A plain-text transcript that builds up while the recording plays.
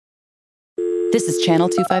This is Channel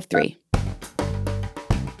 253.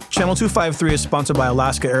 Channel 253 is sponsored by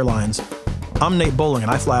Alaska Airlines. I'm Nate Bowling,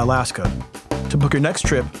 and I fly Alaska. To book your next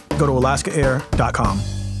trip, go to alaskaair.com.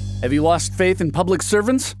 Have you lost faith in public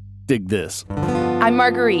servants? Dig this. I'm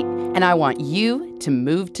Marguerite, and I want you to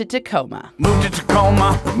move to Tacoma. Move to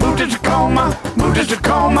Tacoma, move to Tacoma, move to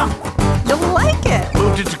Tacoma. You'll like it.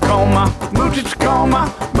 Move to Tacoma, move to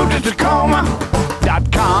Tacoma, move to Tacoma.com.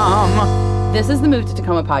 This is the Move to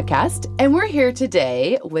Tacoma podcast, and we're here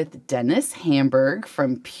today with Dennis Hamburg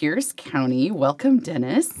from Pierce County. Welcome,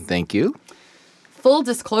 Dennis. Thank you. Full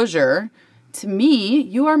disclosure, to me,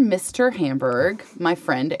 you are Mr. Hamburg, my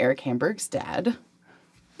friend Eric Hamburg's dad.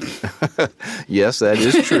 Yes, that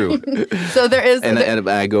is true. So there is... and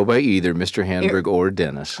I go by either Mr. Hamburg or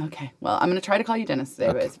Dennis. Okay, well, I'm going to try to call you Dennis today,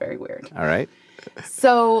 but it's very weird. All right.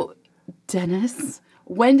 So, Dennis,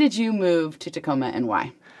 when did you move to Tacoma and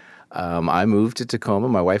why? I moved to Tacoma.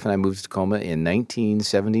 My wife and I moved to Tacoma in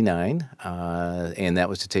 1979, and that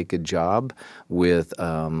was to take a job with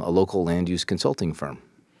a local land use consulting firm.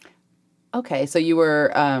 Okay, so you were,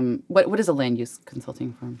 what is a land use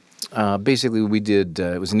consulting firm? Basically, we did,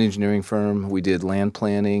 it was an engineering firm. We did land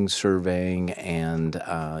planning, surveying, and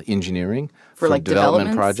engineering for like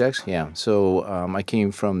development projects. Yeah. So I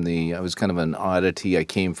came from I was kind of an oddity. I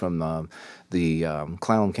came from the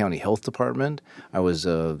Clallam County Health Department. I was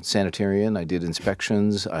a sanitarian. I did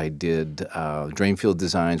inspections. I did drain field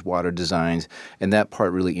designs, water designs, and that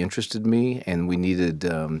part really interested me. And we needed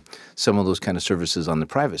some of those kind of services on the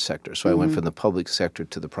private sector. So I went from the public sector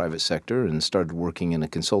to the private sector and started working in a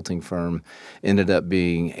consulting firm. Ended up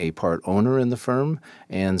being a part owner in the firm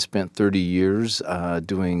and spent 30 years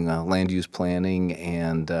doing land use planning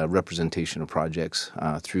and representation of projects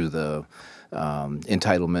through the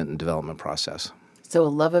entitlement and development process. So a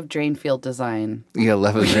love of drain field design. Yeah,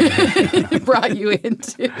 love of drain brought you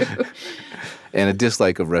into. And a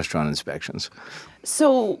dislike of restaurant inspections.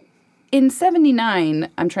 So in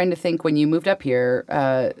 79, I'm trying to think when you moved up here,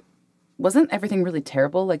 wasn't everything really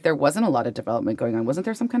terrible? Like there wasn't a lot of development going on. Wasn't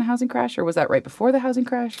there some kind of housing crash, or was that right before the housing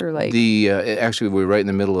crash, or like? Actually, we were right in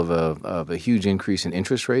the middle of a huge increase in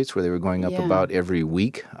interest rates, where they were going up about every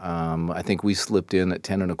week. I think we slipped in at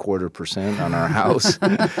 10.25% on our house,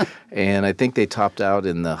 and I think they topped out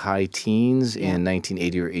in the high teens in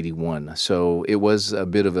 1980 or 81. So it was a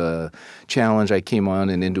bit of a challenge. I came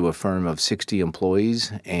on and into a firm of 60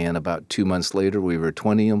 employees, and about 2 months later, we were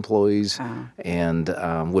 20 employees. Wow. And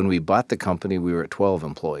when we bought the company, we were at 12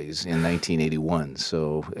 employees in 1981.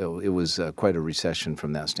 So it was quite a recession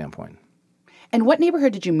from that standpoint. And what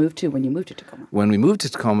neighborhood did you move to when you moved to Tacoma? When we moved to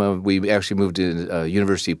Tacoma, we actually moved to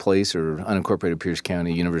University Place, or unincorporated Pierce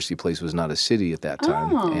County. University Place was not a city at that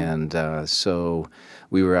time. Oh. And so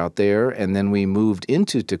we were out there. And then we moved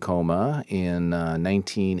into Tacoma in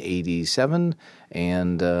 1987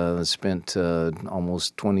 and spent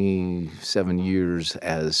almost 27 years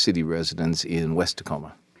as city residents in West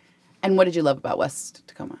Tacoma. And what did you love about West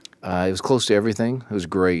Tacoma? It was close to everything. It was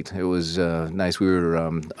great. It was nice. We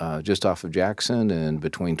were just off of Jackson and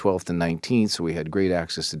between 12th and 19th, so we had great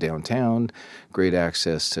access to downtown, great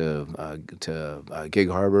access to Gig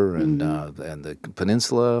Harbor and the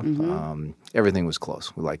peninsula. Everything was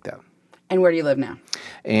close. We liked that. And where do you live now?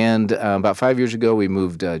 And about 5 years ago, we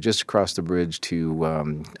moved just across the bridge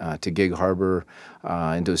to Gig Harbor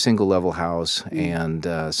into a single-level house, and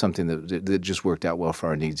something that just worked out well for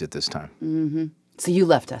our needs at this time. Mm-hmm. So you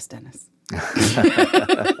left us, Dennis. It's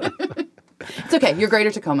okay. You're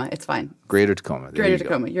Greater Tacoma. It's fine. Greater Tacoma. Greater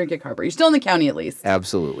Tacoma. You're in Gig Harbor. You're still in the county at least.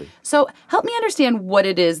 Absolutely. So help me understand what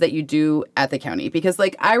it is that you do at the county. Because,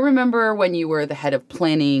 I remember when you were the head of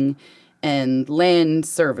planning and land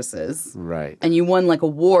services. Right. And you won,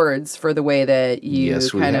 awards for the way that you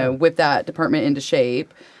kind of whipped that department into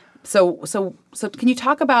shape. So can you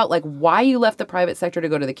talk about, why you left the private sector to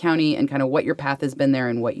go to the county and kind of what your path has been there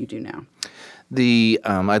and what you do now?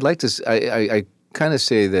 I'd like to. I kind of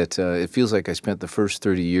say that it feels like I spent the first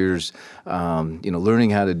 30 years, learning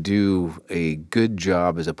how to do a good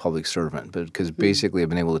job as a public servant. But because basically I've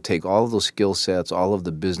been able to take all of those skill sets, all of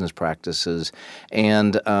the business practices,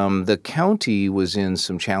 and the county was in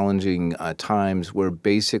some challenging times where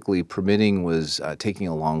basically permitting was taking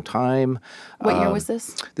a long time. What year was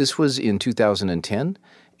this? This was in 2010.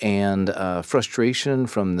 and frustration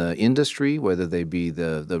from the industry, whether they be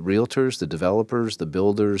the realtors, the developers, the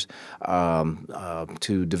builders.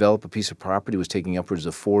 To develop a piece of property was taking upwards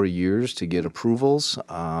of 4 years to get approvals.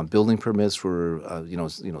 Building permits were,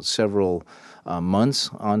 several months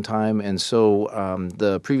on time, and so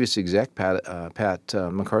the previous exec, Pat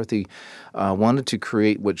McCarthy, wanted to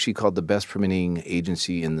create what she called the best permitting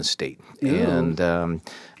agency in the state. And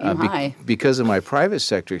because of my private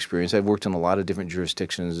sector experience, I've worked in a lot of different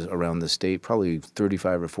jurisdictions around the state, probably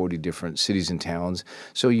 35 or 40 different cities and towns.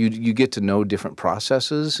 So you get to know different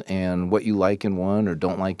processes and what you like in one or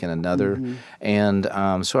don't like in another. Mm-hmm. And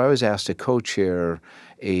so I was asked to co-chair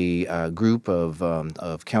a group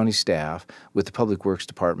of county staff with the Public Works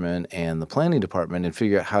Department and the Planning Department and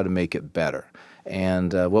figure out how to make it better.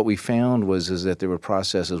 And what we found is that there were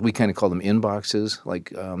processes, we kind of call them inboxes.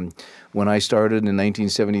 Like when I started in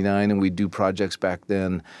 1979 and we'd do projects back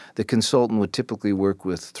then, the consultant would typically work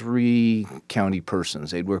with 3 county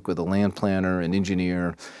persons. They'd work with a land planner, an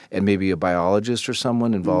engineer, and maybe a biologist or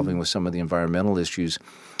someone involving with some of the environmental issues.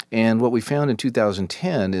 And what we found in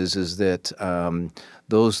 2010 is that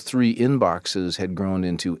those 3 inboxes had grown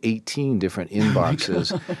into 18 different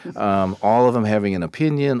inboxes, all of them having an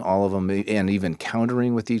opinion, all of them, and even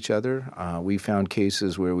countering with each other. We found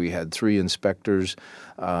cases where we had 3 inspectors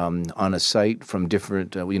on a site from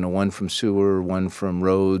different, one from sewer, one from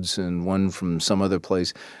roads, and one from some other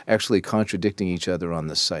place, actually contradicting each other on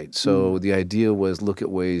the site. So the idea was look at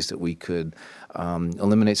ways that we could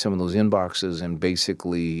eliminate some of those inboxes and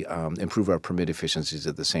basically improve our permit efficiencies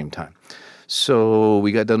at the same time. So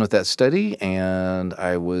we got done with that study, and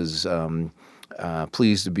I was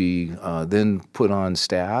pleased to be then put on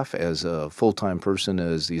staff as a full-time person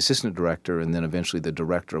as the assistant director and then eventually the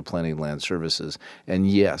director of Planning and Land Services. And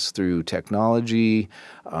yes, through technology,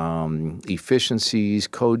 efficiencies,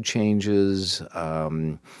 code changes,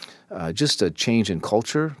 just a change in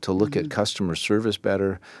culture to look at customer service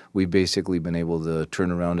better, we've basically been able to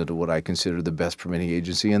turn around into what I consider the best permitting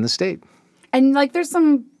agency in the state. And there's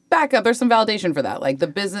some backup, there's some validation for that. Like the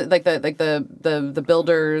business, the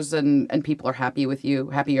builders and people are happy with you,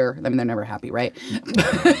 happier. I mean, they're never happy, right?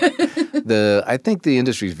 I think the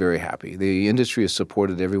industry is very happy. The industry has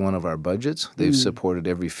supported every one of our budgets. They've supported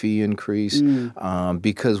every fee increase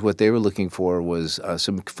because what they were looking for was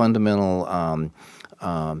some fundamental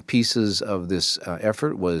pieces of this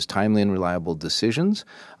effort was timely and reliable decisions,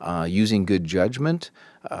 using good judgment,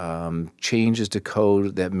 changes to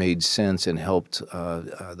code that made sense and helped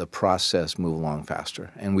the process move along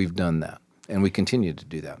faster. And we've done that, and we continue to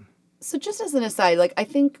do that. So just as an aside, I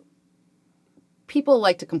think people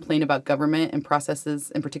like to complain about government and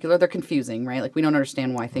processes in particular. They're confusing, right? We don't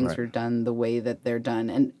understand why things are done the way that they're done.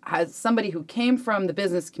 And as somebody who came from the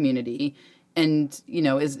business community and,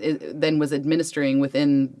 then was administering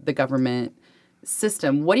within the government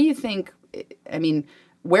system, what do you think,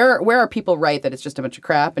 where are people right that it's just a bunch of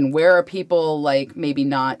crap, and where are people maybe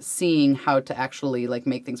not seeing how to actually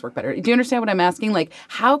make things work better? Do you understand what I'm asking?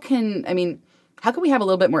 How can we have a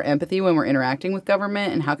little bit more empathy when we're interacting with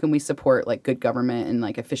government, and how can we support good government and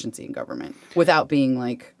efficiency in government without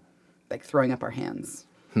being throwing up our hands?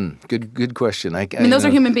 Good question. Those are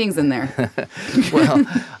human beings in there.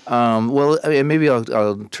 Maybe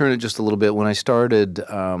I'll turn it just a little bit. When I started,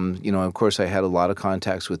 of course, I had a lot of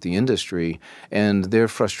contacts with the industry, and their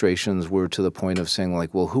frustrations were to the point of saying,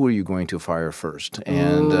 well, who are you going to fire first?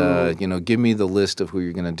 And, give me the list of who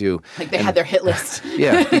you're going to do. They had their hit list.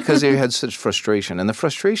 Yeah, because they had such frustration. And the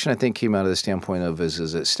frustration, I think, came out of the standpoint of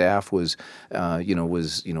is that staff was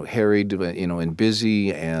harried, and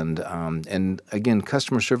busy, and again,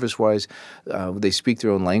 customer service-wise, they speak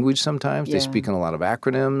their own language sometimes. Yeah. They speak in a lot of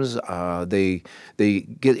acronyms. They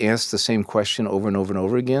get asked the same question over and over and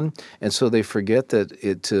over again, and so they forget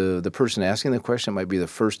that to the person asking the question, it might be the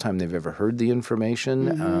first time they've ever heard the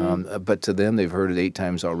information, but to them, they've heard it 8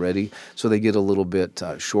 times already, so they get a little bit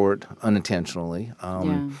short unintentionally.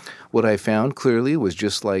 What I found clearly was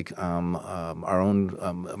just like my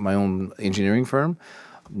own engineering firm,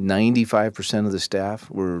 95% of the staff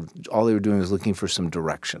all they were doing was looking for some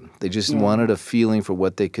direction. They just wanted a feeling for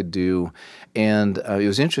what they could do. And it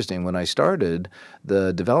was interesting, when I started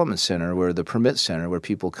the development center, the permit center, where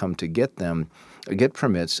people come to get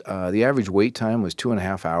permits, the average wait time was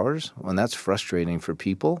 2.5 hours, and that's frustrating for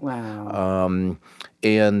people. Wow.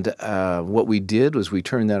 And what we did was we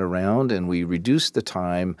turned that around and we reduced the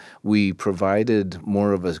time. We provided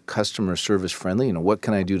more of a customer service friendly, what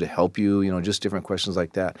can I do to help you, just different questions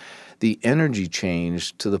like that. The energy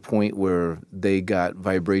changed to the point where they got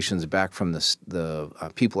vibrations back from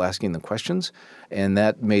the people asking the questions, and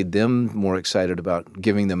that made them more excited about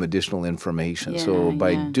giving them additional information. So Yeah, by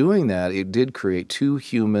yeah. doing that, it did create two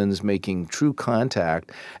humans making true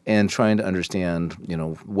contact and trying to understand,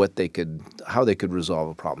 how they could resolve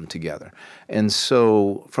a problem together. And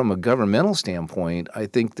so from a governmental standpoint, I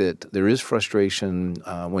think that there is frustration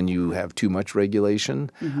when you have too much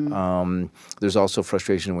regulation. There's also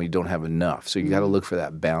frustration when you don't have enough. So you got to look for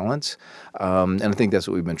that balance. And I think that's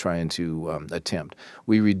what we've been trying to attempt.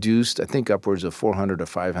 We reduced, I think, upwards of 400 to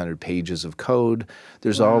 500 pages of code.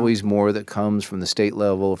 There's always more that comes from the state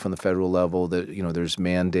level, from the federal level, that, there's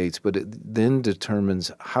mandates, but it then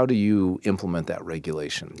determines how do you implement that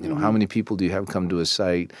regulation? How many people do you have come to a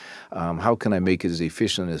site? How can I make it as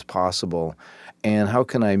efficient as possible? And how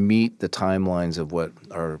can I meet the timelines of what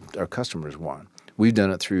our customers want? We've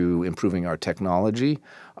done it through improving our technology.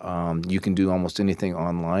 You can do almost anything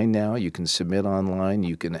online now. You can submit online.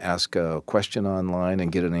 You can ask a question online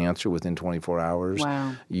and get an answer within 24 hours.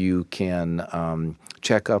 Wow. You can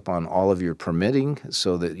check up on all of your permitting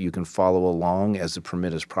so that you can follow along as the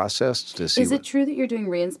permit is processed to see. Is it true that you're doing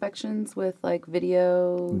re-inspections with like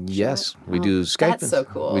video? Yes, we Oh, do Skype. That's so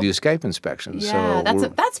cool. We do Skype inspections. Yeah, so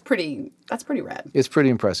that's pretty rad. It's pretty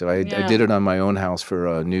impressive. I Yeah. did it on my own house for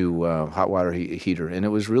a new hot water heater, and it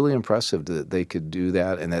was really impressive that they could do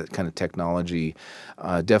that, and that kind of technology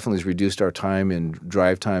definitely has reduced our time in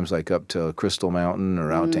drive times, like up to Crystal Mountain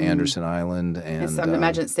or out to Anderson Island. And I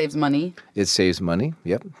imagine it saves money. it saves money,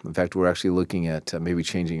 yep. In fact, we're actually looking at maybe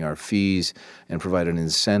changing our fees and provide an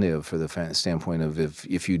incentive for the standpoint of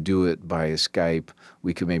if you do it by Skype,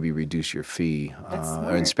 we could maybe reduce your fee, That's or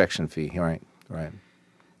smart. inspection fee. Right.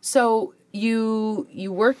 So you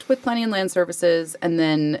worked with Planning and Land Services, and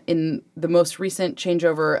then in the most recent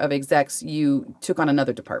changeover of execs, you took on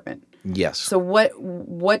another department. Yes. So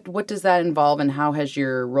what does that involve, and how has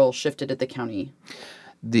your role shifted at the county?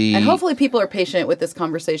 And hopefully people are patient with this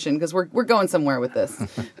conversation because we're going somewhere with this.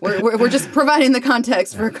 we're just providing the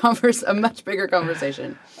context for a much bigger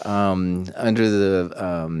conversation.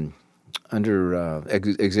 Under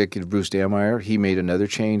Executive Bruce Dameyer, he made another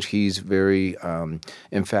change. He's very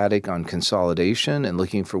emphatic on consolidation and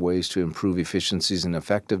looking for ways to improve efficiencies and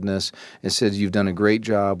effectiveness. And said, you've done a great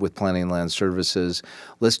job with Planning and Land Services.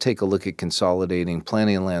 Let's take a look at consolidating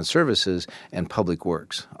Planning and Land Services and Public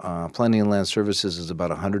Works. Planning and Land Services is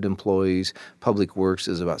about 100 employees. Public Works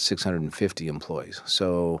is about 650 employees.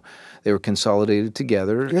 So they were consolidated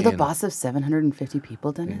together. You're the boss of 750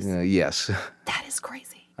 people, Dennis? Yes. That is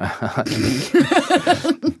crazy.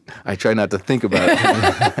 I try not to think about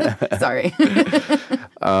it. Sorry.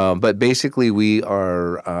 But basically, we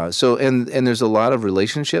are and there's a lot of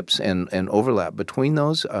relationships and overlap between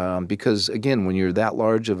those because again, when you're that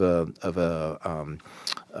large of a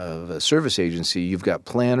service agency, you've got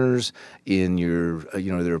planners in your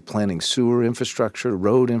they're planning sewer infrastructure,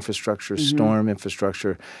 road infrastructure, storm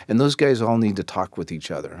infrastructure, and those guys all need to talk with each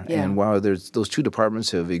other. Yeah. And while those two departments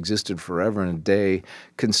have existed forever and a day,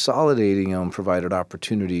 consolidating them provided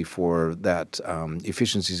opportunity for that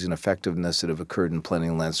efficiencies and effectiveness that have occurred in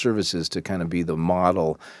Planning and Land Services to kind of be the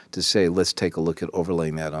model to say, let's take a look at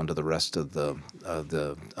overlaying that onto the rest of the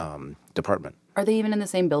department. Are they even in the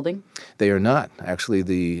same building? They are not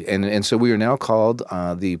actually. And so we are now called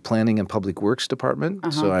the Planning and Public Works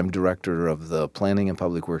Department. So I'm director of the Planning and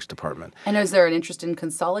Public Works Department. And is there an interest in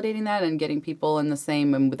consolidating that and getting people in the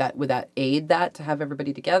same? And would that aid that to have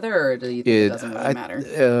everybody together, or do you think it doesn't really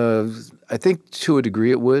matter? I think to a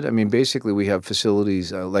degree it would. I mean, basically we have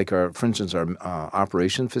facilities like for instance, our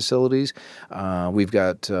operation facilities. We've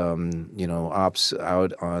got ops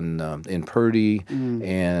out on in Purdy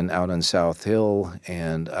and out on South Hill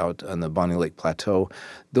and out on the Bonnie Lake Plateau.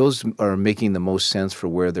 Those are making the most sense for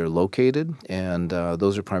where they're located, and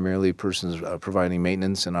those are primarily persons providing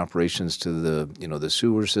maintenance and operations to the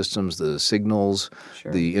sewer systems, the signals,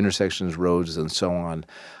 the intersections, roads, and so on.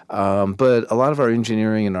 But a lot of our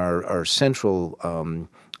engineering and our central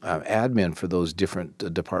admin for those different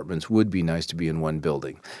departments would be nice to be in one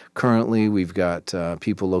building. Currently, we've got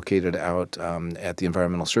people located out at the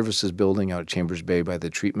Environmental Services Building out at Chambers Bay by the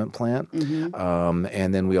treatment plant.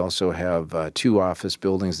 And then we also have two office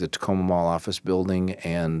buildings, the Tacoma Mall office building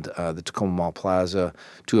and the Tacoma Mall Plaza,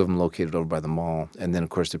 two of them located over by the mall. And then, of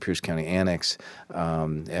course, the Pierce County Annex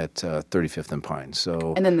at 35th and Pine.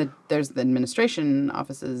 So, and then there's the administration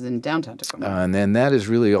offices in downtown Tacoma. And then that is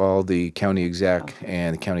really all the county exec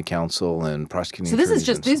and the county council and prosecuting So this is attorneys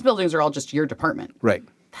just, these buildings are all just your department. Right.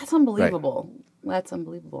 That's unbelievable. That's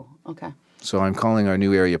unbelievable. Okay. So I'm calling our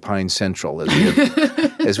new area Pine Central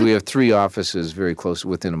as we have three offices very close,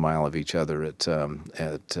 within a mile of each other at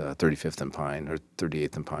 35th and Pine or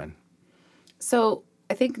 38th and Pine. So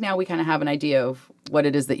I think now we kind of have an idea of what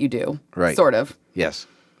it is that you do. Right. Sort of. Yes.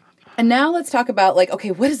 And now let's talk about, like,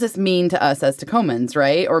 okay, what does this mean to us as Tacomans,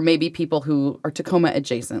 right? Or maybe people who are Tacoma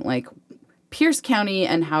adjacent, like Pierce County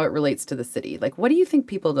and how it relates to the city. Like, what do you think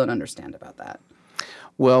people don't understand about that?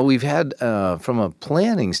 Well, we've had, from a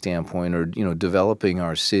planning standpoint, or developing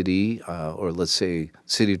our city, or let's say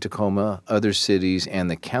City of Tacoma, other cities,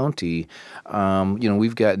 and the county,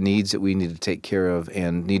 we've got needs that we need to take care of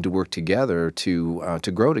and need to work together to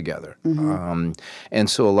grow together. And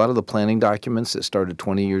so, a lot of the planning documents that started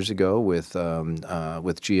 20 years ago with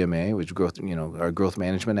GMA, which our Growth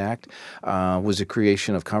Management Act, was a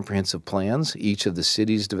creation of comprehensive plans. Each of the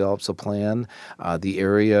cities develops a plan. The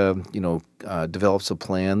area, develops a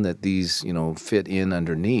plan that these, fit in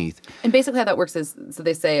underneath. And basically how that works is, so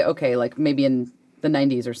they say, okay, like maybe in the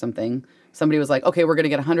 90s or something, somebody was like, okay, we're going to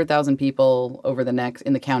get 100,000 people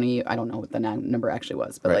in the county. I don't know what the number actually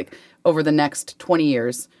was, but like over the next 20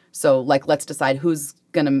 years. So like, let's decide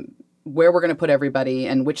where we're going to put everybody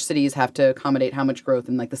and which cities have to accommodate how much growth.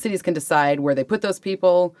 And like the cities can decide where they put those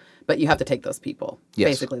people, but you have to take those people. Yes.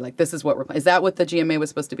 Basically, like this is what is that what the GMA was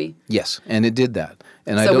supposed to be? Yes, and it did that.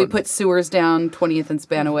 And so we put sewers down 20th and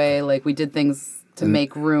Spanaway. Like we did things to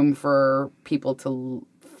make room for people to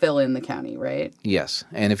fill in the county, right? Yes.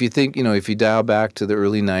 And if you think, if you dial back to the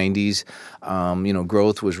early 90s,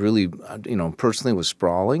 growth was really, personally was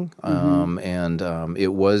sprawling. And it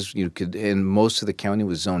was, and most of the county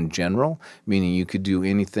was zoned general, meaning you could do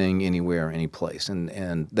anything, anywhere, any place.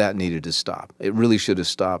 And that needed to stop. It really should have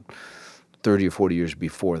stopped 30 or 40 years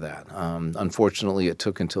before that. Unfortunately, it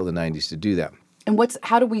took until the 90s to do that. And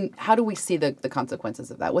how do we see the consequences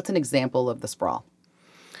of that? What's an example of the sprawl?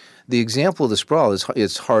 The example of the sprawl is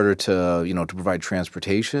it's harder to to provide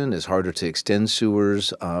transportation. It's harder to extend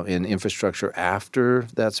sewers and infrastructure after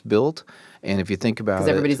that's built. And if you think about it, because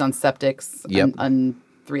everybody's on septics, yep. on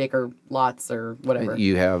 3-acre lots or whatever.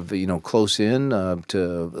 You have close in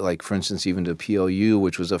to, like, for instance, even to PLU,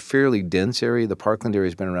 which was a fairly dense area. The Parkland area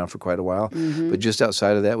has been around for quite a while, but just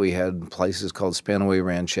outside of that, we had places called Spanaway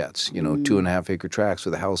Ranchettes. 2.5-acre tracts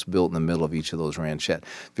with a house built in the middle of each of those ranchettes.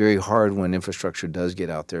 Very hard when infrastructure does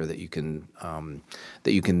get out there that you can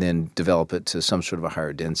then develop it to some sort of a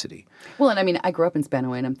higher density. Well, and I mean, I grew up in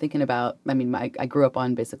Spanaway, and I'm thinking about. I mean, I grew up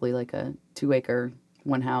on basically like a 2-acre.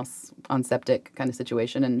 One house on septic kind of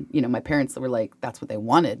situation. And, my parents were like, that's what they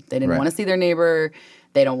wanted. They didn't want to see their neighbor.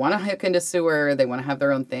 They don't want to hook into sewer. They want to have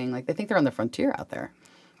their own thing. Like, they think they're on the frontier out there.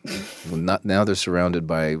 Well, now they're surrounded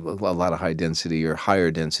by a lot of high density or higher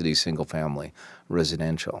density single family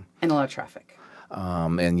residential. And a lot of traffic.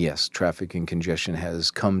 And yes, traffic and congestion has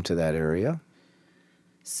come to that area.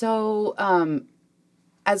 So,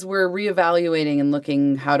 as we're reevaluating and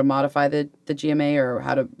looking how to modify the GMA or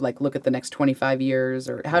how to look at the next 25 years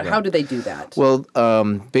or how do they do that? Well,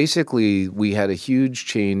 basically we had a huge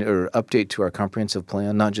change or update to our comprehensive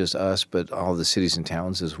plan, not just us, but all the cities and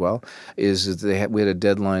towns as well, we had a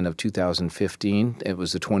deadline of 2015. It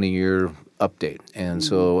was a 20-year update. And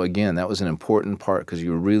so, again, that was an important part because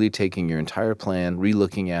you were really taking your entire plan,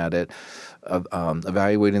 re-looking at it,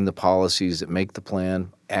 evaluating the policies that make the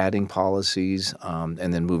plan, adding policies,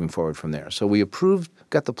 and then moving forward from there. So we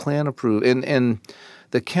got the plan approved. And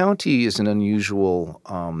the county is an unusual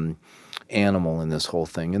animal in this whole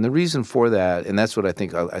thing. And the reason for that, and that's what I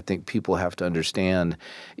think people have to understand,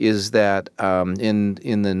 is that in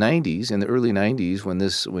the 90s, in the early 90s, when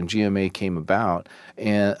GMA came about,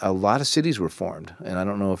 and a lot of cities were formed. And I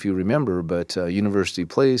don't know if you remember, but University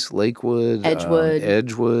Place, Lakewood,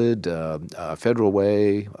 Edgewood, Federal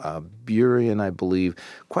Way, Burien, I believe,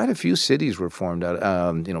 quite a few cities were formed out.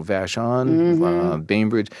 Vashon,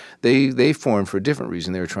 Bainbridge. They formed for a different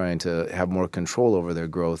reason. They were trying to have more control over their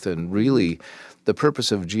growth, and really, the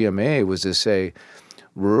purpose of GMA was to say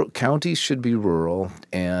counties should be rural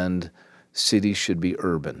and cities should be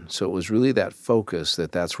urban. So it was really that focus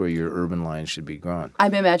that's where your urban line should be drawn.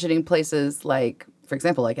 I'm imagining places like, for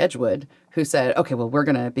example, like Edgewood, who said, okay, well, we're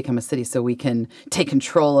going to become a city so we can take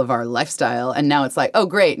control of our lifestyle. And now it's like, oh,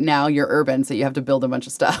 great, now you're urban, so you have to build a bunch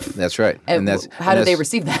of stuff. That's right. How did they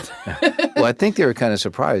receive that? Well, I think they were kind of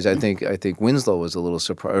surprised. I think Winslow was a little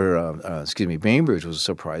surprised, Bainbridge was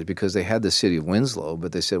surprised because they had the city of Winslow,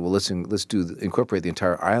 but they said, well, let's incorporate the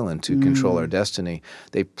entire island to control our destiny.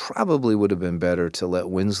 They probably would have been better to let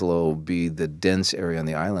Winslow be the dense area on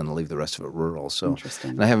the island and leave the rest of it rural. So,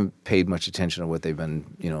 interesting. And I haven't paid much attention to what they've been,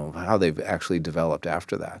 how they've actually developed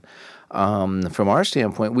after that. from our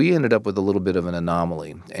standpoint, we ended up with a little bit of an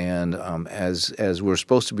anomaly. And as we're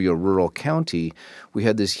supposed to be a rural county, we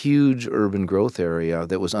had this huge urban growth area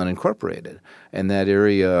that was unincorporated. And that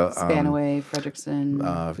area... Spanaway,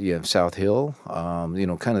 Frederickson. South Hill, kind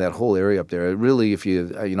of that whole area up there. It really, if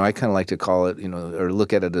you, I kind of like to call it, or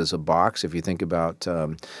look at it as a box. If you think about,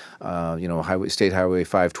 State Highway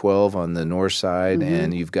 512 on the north side,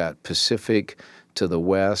 and you've got Pacific to the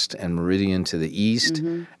west and Meridian to the east,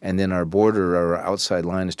 and then our border, our outside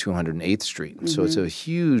line is 208th Street. So it's a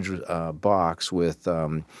huge box with,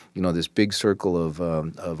 this big circle of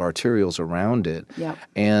arterials around it. Yep.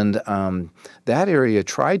 And that area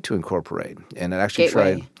tried to incorporate, and it actually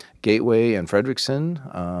Gateway. Gateway and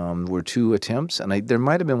Frederickson were two attempts, and there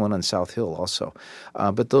might have been one on South Hill also.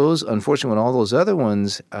 But those, unfortunately, when all those other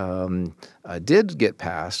ones did get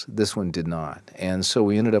passed, this one did not. And so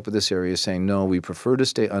we ended up with this area saying, no, we prefer to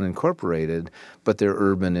stay unincorporated, but they're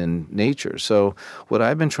urban in nature. So what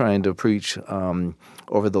I've been trying to preach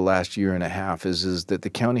over the last year and a half is that the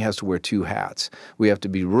county has to wear two hats. We have to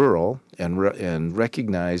be rural and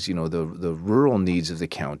recognize, the rural needs of the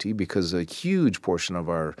county, because a huge portion of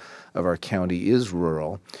our county is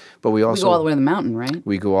rural. But we also go all the way to the mountain, right?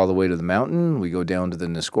 We go all the way to the mountain. We go down to the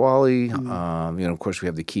Nisqually. Of course, we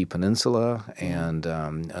have the Key Peninsula and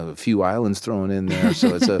a few islands thrown in there.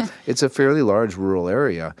 So it's a fairly large rural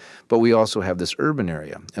area. But we also have this urban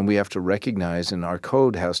area, and we have to recognize, and our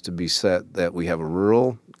code has to be set that we have a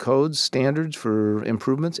rural code standards for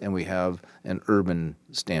improvements, and we have an urban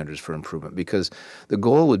standards for improvement, because the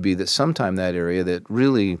goal would be that sometime that area that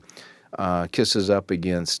really kisses up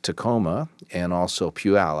against Tacoma and also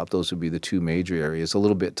Puyallup, those would be the two major areas, a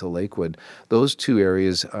little bit to Lakewood. Those two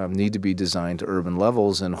areas need to be designed to urban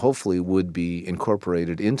levels and hopefully would be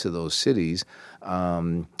incorporated into those cities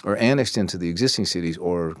or annexed into the existing cities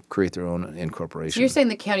or create their own incorporation. So you're saying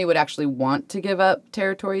the county would actually want to give up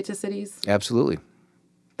territory to cities? Absolutely.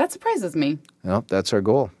 That surprises me. Well, that's our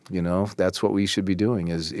goal. That's what we should be doing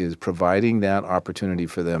is providing that opportunity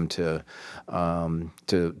for them to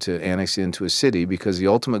annex into a city, because the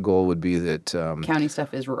ultimate goal would be that county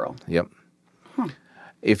stuff is rural. Yep.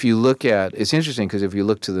 If you look at, it's interesting because if you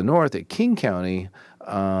look to the north at King County,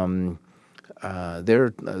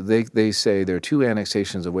 they say they're two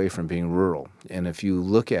annexations away from being rural. And if you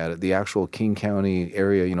look at it, the actual King County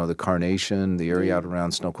area, the Carnation, the area out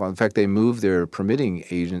around Snoqualmie. In fact, they moved their permitting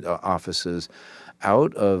agent offices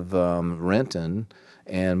out of Renton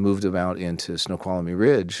and moved them out into Snoqualmie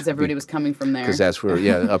Ridge. Because everybody was coming from there. Because that's where,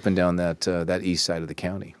 up and down that east side of the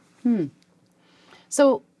county.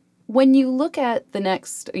 So when you look at the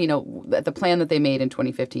next, at the plan that they made in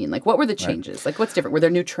 2015, what were the changes? Right. What's different? Were there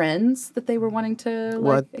new trends that they were wanting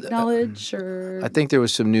to acknowledge? Or I think there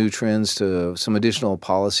was some new trends to some additional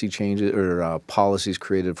policy changes or policies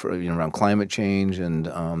created for around climate change and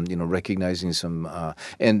recognizing some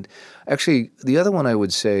and actually the other one I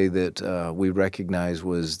would say that we recognized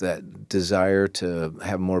was that desire to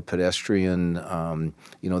have more pedestrian, the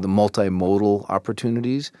multimodal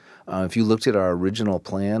opportunities. If you looked at our original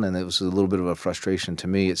plan, and it was a little bit of a frustration to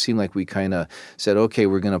me, it seemed like we kind of said, okay,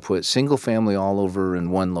 we're going to put single family all over in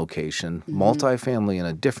one location, multifamily in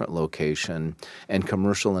a different location, and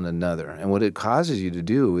commercial in another. And what it causes you to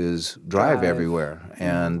do is drive everywhere.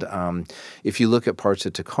 And if you look at parts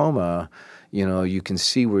of Tacoma, you can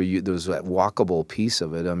see where there's that walkable piece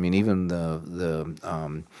of it. I mean, even the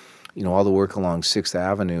all the work along 6th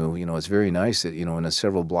Avenue, it's very nice that, in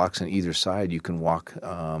several blocks on either side, you can walk,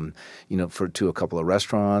 to a couple of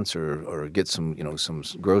restaurants or get some, some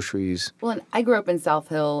groceries. Well, and I grew up in South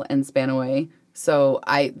Hill and Spanaway. So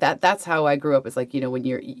that's how I grew up. It's when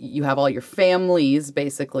you have all your families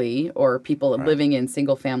basically, or people living in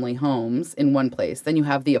single family homes in one place. Then you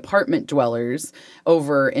have the apartment dwellers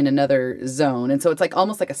over in another zone. And so it's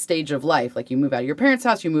almost like a stage of life. You move out of your parents'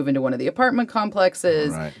 house, you move into one of the apartment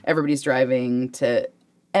complexes. Right. Everybody's driving to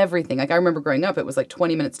everything. I remember growing up, it was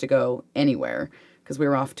 20 minutes to go anywhere because we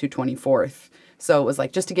were off 224th. So it was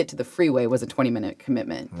just to get to the freeway was a 20-minute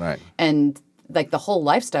commitment. Right. And the whole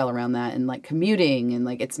lifestyle around that and commuting and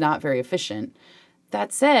it's not very efficient.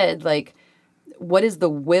 That said, what is the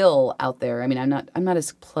will out there? I mean, I'm not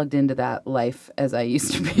as plugged into that life as I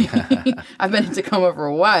used to be. I've been in Tacoma for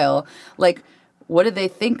a while. What do they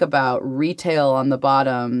think about retail on the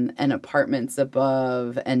bottom and apartments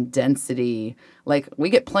above and density? We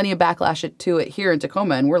get plenty of backlash to it here in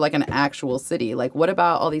Tacoma, and we're an actual city. What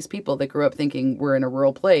about all these people that grew up thinking we're in a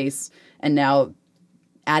rural place and now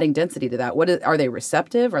adding density to that? Are they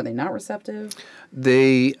receptive? Are they not receptive?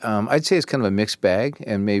 They, I'd say it's kind of a mixed bag,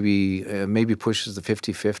 and maybe pushes the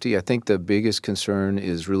 50-50. I think the biggest concern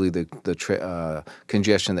is really the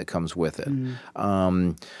congestion that comes with it.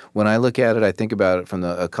 When I look at it, I think about it from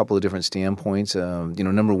a couple of different standpoints.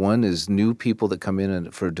 Number one is new people that come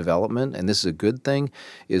in for development, and this is a good thing.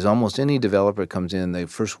 Is almost any developer that comes in,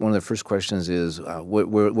 one of the first questions is what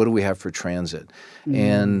do we have for transit?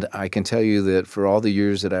 And I can tell you that for all the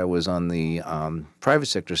years that I was on the private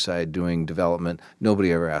sector side doing development,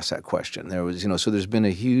 nobody ever asked that question. There was, so there's been a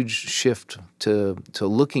huge shift to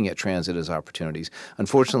looking at transit as opportunities.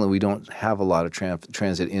 Unfortunately, we don't have a lot of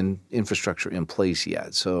transit infrastructure in place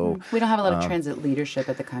yet. So we don't have a lot of transit leadership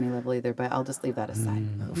at the county level either. But I'll just leave that aside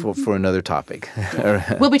for another topic.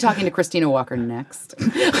 We'll be talking to Christina Walker next.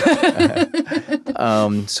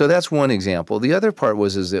 So that's one example. The other part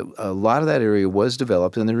is that a lot of that area was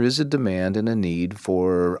developed, and there is a demand and a need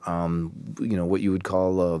for what you would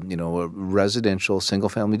call a residential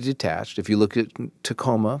single-family detached. If you look at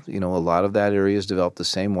Tacoma, a lot of that area is developed the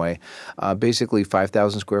same way. Basically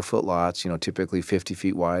 5,000 square foot lots, typically 50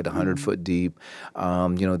 feet wide, 100 foot deep.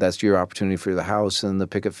 That's your opportunity for the house and the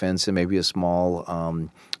picket fence and maybe a small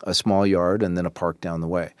yard and then a park down the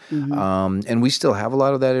way. And we still have a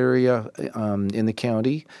lot of that area in the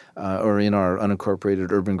county or in our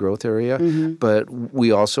unincorporated urban growth area. But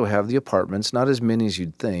we also have the apartments, not as many as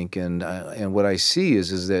you'd think. And what I see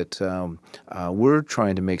is that we're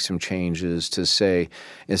trying to make some changes to say,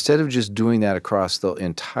 instead of just doing that across the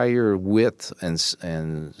entire width and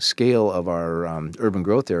scale of our urban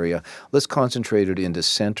growth area, let's concentrate it into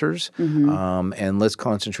centers and let's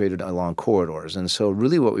concentrate it along corridors. And so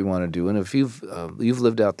really what we want to do, and if you've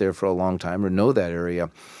lived out there for a long time or know that area,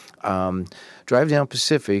 drive down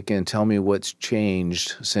Pacific and tell me what's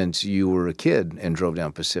changed since you were a kid and drove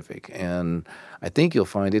down Pacific. And I think you'll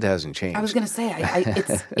find it hasn't changed. I was going to say,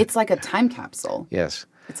 it's like a time capsule. Yes.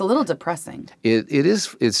 It's a little depressing. It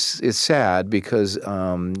is. It's sad because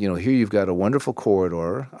here you've got a wonderful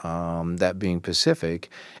corridor, that being Pacific,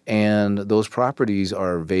 and those properties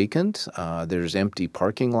are vacant. There's empty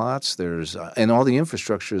parking lots. And all the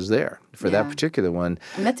infrastructure is there for that particular one.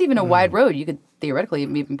 And that's even a wide road. You could theoretically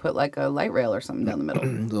even put like a light rail or something down the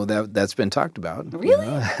middle. Well, that's been talked about. Really?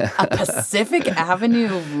 A Pacific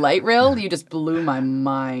Avenue light rail? You just blew my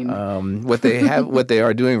mind. What they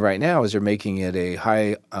are doing right now is they're making it a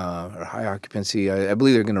high occupancy. I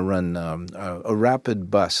believe they're going to run a rapid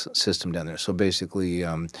bus system down there. So basically,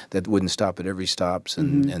 that wouldn't stop at every stops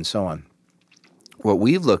and so on. What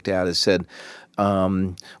we've looked at is said,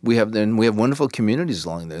 we have wonderful communities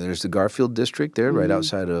along there. There's the Garfield District there, right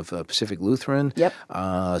outside of Pacific Lutheran. Yep.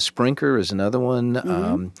 Sprinker is another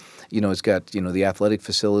one. It's got the athletic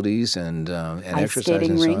facilities and exercise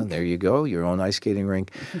and so on. There you go, your own ice skating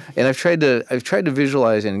rink. And I've tried to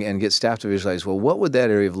visualize and get staff to visualize. Well, what would that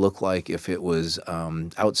area look like if it was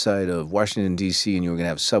outside of Washington D.C. and you were going to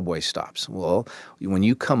have subway stops? Well, when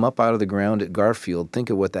you come up out of the ground at Garfield, think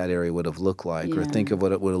of what that area would have looked like, or think of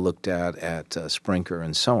what it would have looked at Sprinker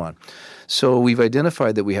and so on. So we've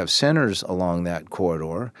identified that we have centers along that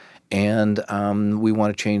corridor, and we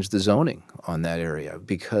want to change the zoning on that area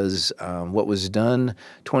because what was done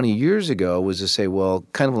 20 years ago was to say, well,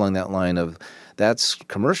 kind of along that line of that's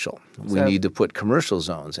commercial. We need to put commercial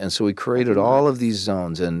zones. And so we created all of these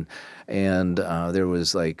zones, and there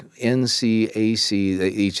was like NC, AC, they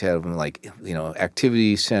each had them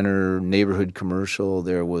activity center, neighborhood commercial.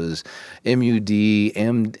 There was MUD,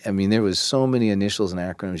 there was so many initials and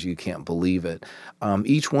acronyms you can't believe it.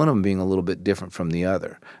 Each one of them being a little bit different from the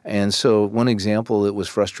other. And so one example that was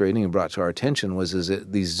frustrating and brought to our attention was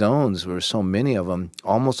that these zones, there were so many of them,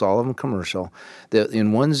 almost all of them commercial, that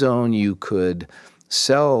in one zone you could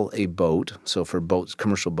sell a boat, so for boats,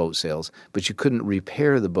 commercial boat sales, but you couldn't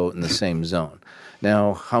repair the boat in the same zone.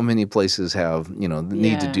 Now, how many places have, the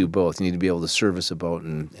need to do both? You need to be able to service a boat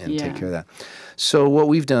and take care of that. So what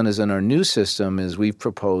we've done is in our new system is we've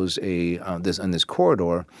proposed on this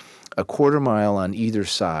corridor, a quarter mile on either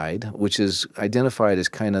side, which is identified as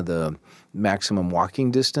kind of the maximum walking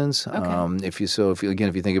distance. Okay. If you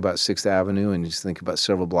think about 6th Avenue and you think about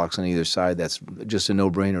several blocks on either side, that's just a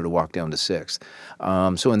no-brainer to walk down to 6th.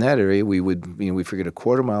 So in that area, we would, we figured a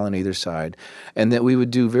quarter mile on either side, and that we would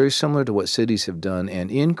do very similar to what cities have done and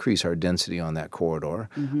increase our density on that corridor.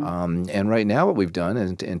 And right now what we've done,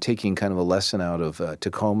 and taking kind of a lesson out of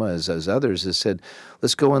Tacoma as others, has said,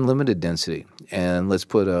 let's go unlimited density, and let's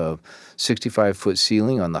put a 65-foot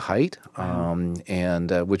ceiling on the height,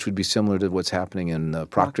 and which would be similar to what's happening in the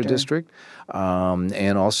Proctor District.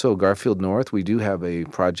 And also Garfield North, we do have a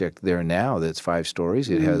project there now that's 5 stories.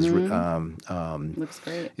 It has Looks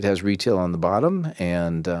great. it has retail on the bottom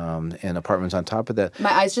and apartments on top of that.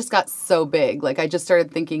 My eyes just got so big. Like I just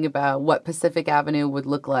started thinking about what Pacific Avenue would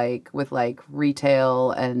look like with like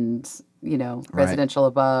retail and, residential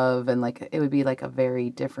above, and like it would be like a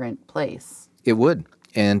very different place. It would.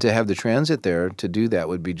 And to have the transit there to do that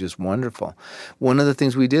would be just wonderful. One of the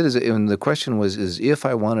things we did and the question is if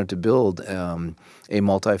I wanted to build a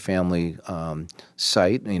multifamily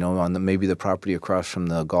site, on maybe the property across from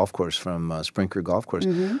the golf course, from Sprinkler Golf Course,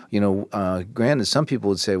 granted, some people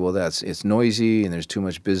would say, well, it's noisy and there's too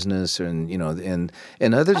much business, and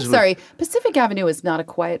others. I'm sorry, Pacific Avenue is not a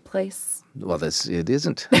quiet place. Well, it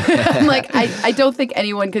isn't. Like I don't think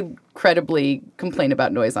anyone could credibly complain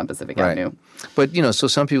about noise on Pacific Avenue. But so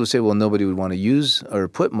some people say, well, nobody would want to use or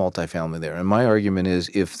put multifamily there. And my argument is,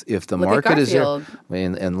 if the market is there,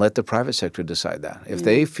 and let the private sector decide that. If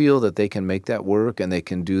they feel that they can make that work and they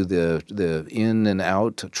can do the in and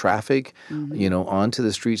out traffic, onto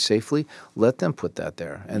the street safely, let them put that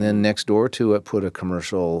there. And then next door to it, put a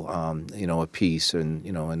commercial, a piece,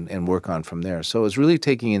 and work on from there. So it's really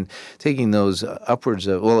taking those upwards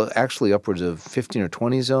of 15 or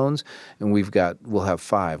 20 zones, and we'll have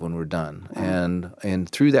 5 when we're done. And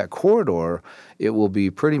through that corridor, it will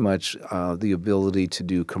be pretty much the ability to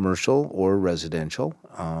do commercial or residential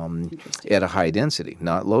at a high density,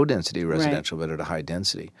 not low density residential, but at a high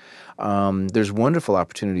density. There's wonderful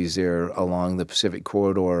opportunities there along the Pacific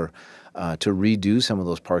Corridor to redo some of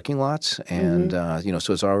those parking lots, and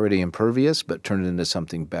so it's already impervious, but turn it into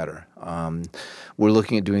something better. We're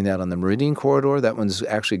looking at doing that on the Meridian Corridor. That one's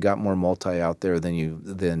actually got more multi out there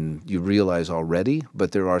than you realize already,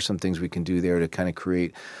 but there are some things we can do there to kind of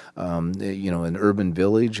create, an urban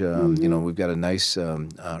village. We've got a nice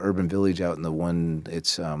urban village out in the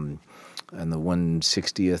in the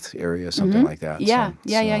 160th area, something like that.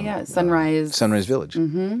 Sunrise Village.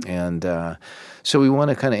 And so we want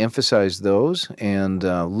to kind of emphasize those and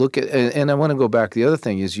look at, and I want to go back. The other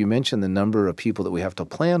thing is you mentioned the number of people that we have to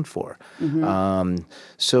plan for.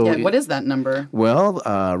 What is that number? Well,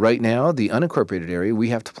 right now, the unincorporated area, we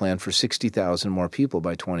have to plan for 60,000 more people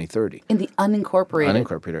by 2030. In the unincorporated?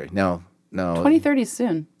 Unincorporated area. Now 2030 is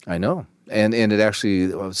soon. I know. And it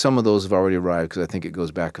actually, some of those have already arrived because I think it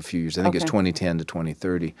goes back a few years. I think it's 2010 to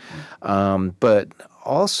 2030. But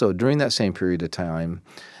also, during that same period of time,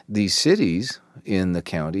 the cities in the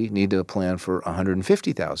county need to plan for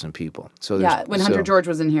 150,000 people. So when Hunter George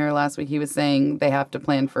was in here last week, he was saying they have to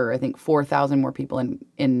plan for, I think, 4,000 more people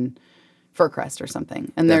in Fircrest or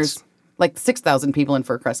something. And there's like 6,000 people in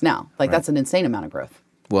Fircrest now. That's an insane amount of growth.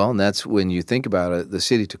 Well, and that's when you think about it, the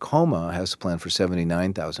city of Tacoma has to plan for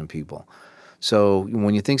 79,000 people. So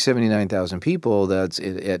when you think 79,000 people, that's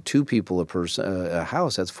at 2 people a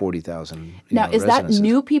house, that's 40,000. Now, is that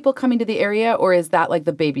new people coming to the area, or is that like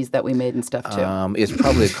the babies that we made and stuff too? It's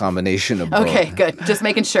probably a combination of both. Okay, good. Just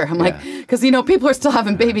making sure. I'm like, because people are still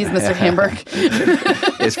having babies, Mr. Hamburg.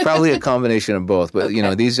 It's probably a combination of both, but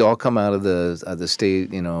these all come out of the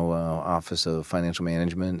state, Office of Financial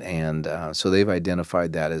Management, and so they've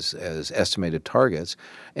identified that as estimated targets.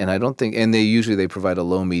 And I don't think, and they provide a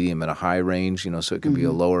low, medium, and a high range. So it can be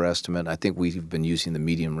a lower estimate. I think we've been using the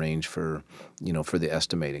medium range for the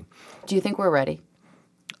estimating. Do you think we're ready?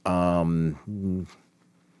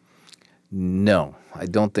 No, I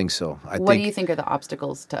don't think so. What do you think are the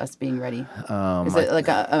obstacles to us being ready? Is it like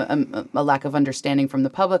a lack of understanding from the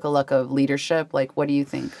public, a lack of leadership? Like, what do you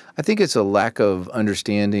think? I think it's a lack of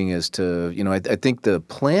understanding as to, I think the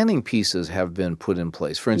planning pieces have been put in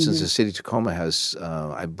place. For instance, the city of Tacoma has,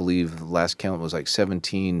 I believe, the last count was like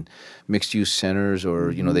 17 mixed-use centers,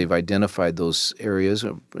 or, they've identified those areas.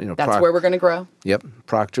 That's where we're going to grow? Yep.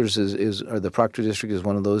 Proctor's or the Proctor District is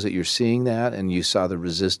one of those that you're seeing that, and you saw the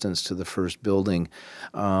resistance to the first building.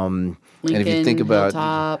 Lincoln, and if you think about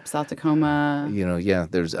Hilltop, South Tacoma.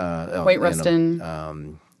 There's Point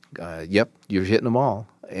Ruston. Yep, you're hitting them all.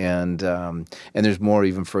 And there's more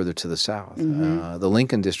even further to the south. The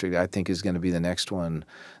Lincoln District, I think, is going to be the next one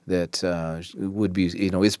that would be,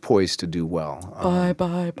 is poised to do well.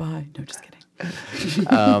 Bye. No, just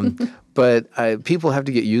kidding. But people have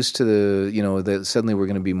to get used to that suddenly we're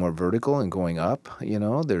going to be more vertical and going up.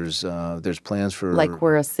 There's plans for like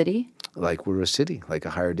we're a city. Like we're a city, like a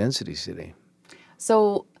higher density city.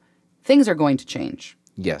 So things are going to change.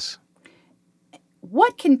 Yes.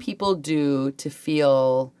 What can people do to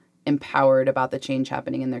feel empowered about the change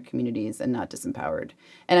happening in their communities and not disempowered?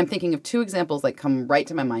 And I'm thinking of 2 examples that come right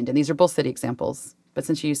to my mind, and these are both city examples. But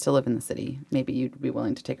since you used to live in the city, maybe you'd be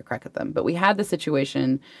willing to take a crack at them. But we had the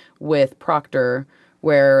situation with Proctor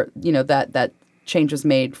where, that change was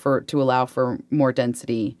made to allow for more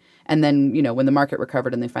density. And then, when the market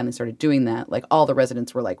recovered and they finally started doing that, like all the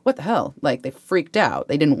residents were like, what the hell? Like they freaked out.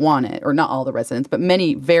 They didn't want it. Or not all the residents, but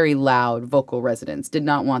many very loud vocal residents did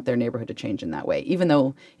not want their neighborhood to change in that way, even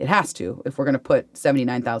though it has to if we're going to put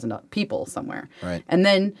 79,000 people somewhere. Right. And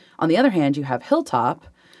then on the other hand, you have Hilltop,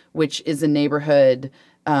 which is a neighborhood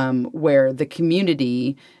where the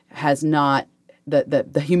community has not,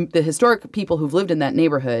 the historic people who've lived in that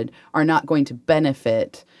neighborhood are not going to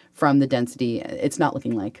benefit from the density. It's not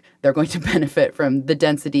looking like they're going to benefit from the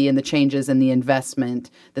density and the changes and the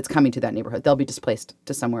investment that's coming to that neighborhood. They'll be displaced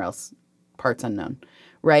to somewhere else, parts unknown,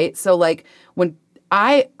 right? So like when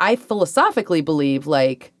I philosophically believe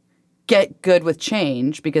like get good with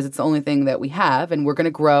change because it's the only thing that we have, and we're going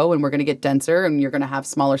to grow and we're going to get denser and you're going to have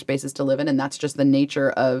smaller spaces to live in, and that's just the nature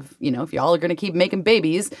of, if y'all are going to keep making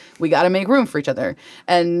babies, we got to make room for each other.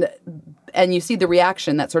 And you see the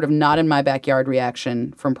reaction, that sort of not in my backyard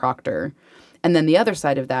reaction from Proctor. And then the other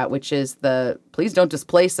side of that, which is the please don't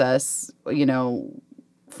displace us,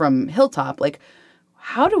 from Hilltop. Like,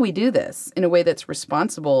 how do we do this in a way that's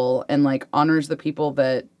responsible and like honors the people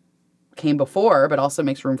that came before, but also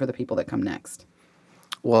makes room for the people that come next?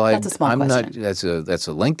 Well, that's a small question. That's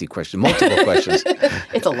a lengthy question, multiple questions.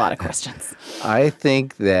 It's a lot of questions. I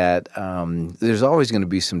think that there's always going to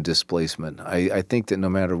be some displacement. I think that no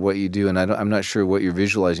matter what you do, and I'm not sure what you're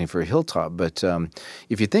visualizing for Hilltop, but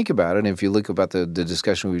if you think about it, and if you look about the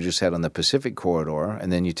discussion we just had on the Pacific Corridor,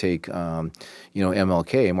 and then you take,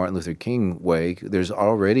 MLK, Martin Luther King Way, there's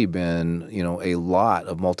already been, a lot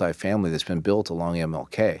of multifamily that's been built along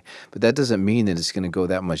MLK. But that doesn't mean that it's going to go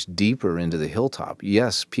that much deeper into the Hilltop.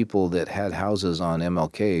 Yes, people that had houses on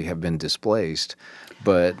MLK have been displaced,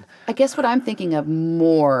 but I guess what I'm thinking of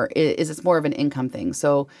more is it's more of an income thing.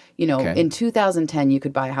 So, in 2010, you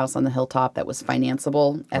could buy a house on the Hilltop that was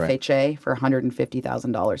financeable, FHA, for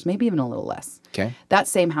 $150,000, maybe even a little less. Okay. That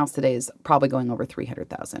same house today is probably going over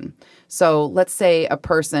 $300,000. So let's say a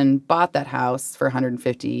person bought that house for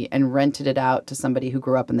 $150,000 and rented it out to somebody who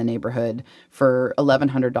grew up in the neighborhood for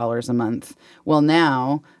 $1,100 a month. Well,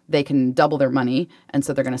 now they can double their money, and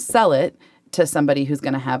so they're going to sell it to somebody who's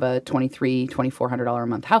going to have a $2,400 a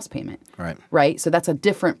month house payment. Right? So that's a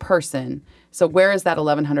different person. So where is that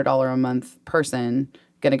 $1,100 a month person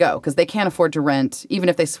going to go? Because they can't afford to rent, even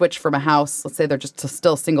if they switch from a house. Let's say they're just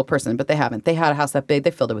still a single person, but they haven't. They had a house that big.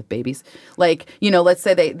 They filled it with babies. Like, let's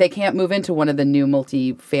say they can't move into one of the new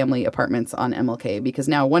multi-family apartments on MLK because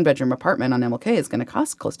now a one-bedroom apartment on MLK is going to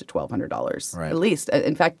cost close to $1,200 at least.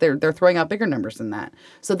 In fact, they're throwing out bigger numbers than that.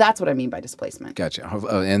 So that's what I mean by displacement. Gotcha.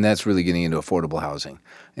 And that's really getting into affordable housing.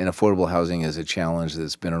 And affordable housing is a challenge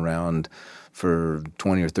that's been around for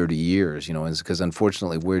 20 or 30 years, because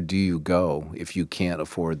unfortunately, where do you go if you can't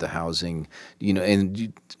afford the housing?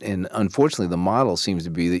 And unfortunately, the model seems to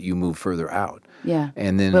be that you move further out. Yeah.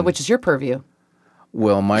 And then, which is your purview.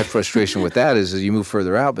 Well, my frustration with that is you move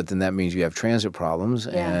further out, but then that means you have transit problems,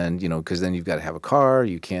 and because then you've got to have a car.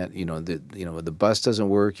 You can't, the bus doesn't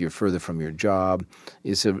work. You're further from your job.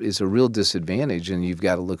 It's a real disadvantage, and you've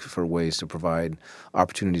got to look for ways to provide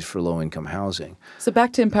opportunities for low-income housing. So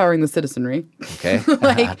back to empowering the citizenry. Okay.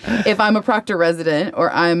 Like if I'm a Proctor resident or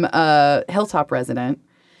I'm a Hilltop resident,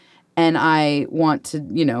 and I want to,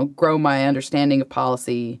 grow my understanding of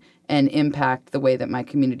policy and impact the way that my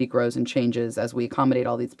community grows and changes as we accommodate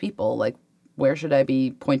all these people, like where should I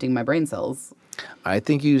be pointing my brain cells? I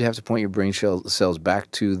think you'd have to point your brain cells back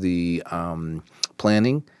to the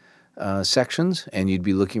planning sections, and you'd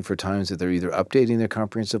be looking for times that they're either updating their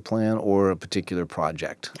comprehensive plan or a particular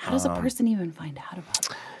project. How does a person even find out about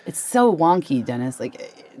that? It's so wonky, Dennis.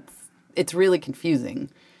 Like it's really confusing,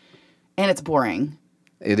 and it's boring.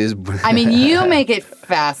 It is. I mean, you make it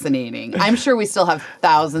fascinating. I'm sure we still have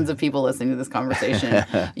thousands of people listening to this conversation.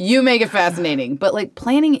 You make it fascinating. But like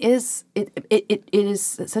planning is, it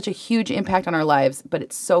is such a huge impact on our lives, but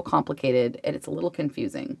it's so complicated and it's a little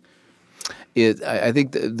confusing. I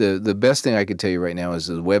think the best thing I could tell you right now is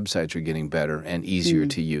the websites are getting better and easier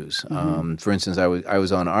to use. For instance, I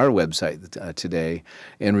was on our website today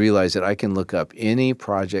and realized that I can look up any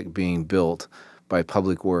project being built by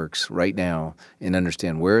Public Works right now and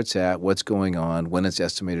understand where it's at, what's going on, when it's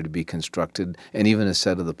estimated to be constructed, and even a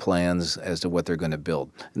set of the plans as to what they're going to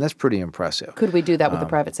build. And that's pretty impressive. Could we do that with the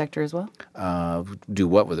private sector as well? Do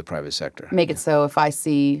what with the private sector? Make it so if I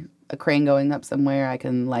see a crane going up somewhere. I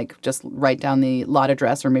can like just write down the lot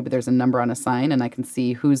address, or maybe there's a number on a sign, and I can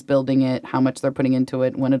see who's building it, how much they're putting into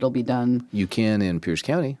it, when it'll be done. You can in Pierce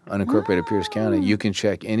County, unincorporated Pierce County. You can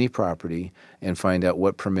check any property and find out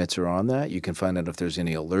what permits are on that. You can find out if there's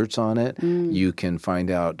any alerts on it. You can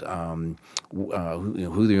find out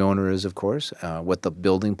who the owner is, of course, what the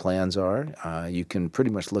building plans are. You can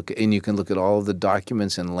pretty much look at, and you can look at all of the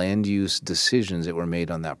documents and land use decisions that were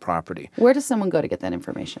made on that property. Where does someone go to get that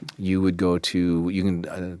information? You would go to, you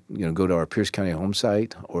can go to our Pierce County home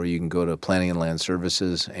site, or you can go to Planning and Land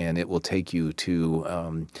Services, and it will take you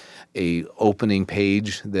to a opening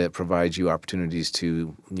page that provides you opportunities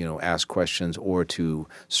to, ask questions or to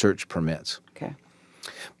search permits. Okay.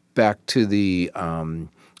 Back to the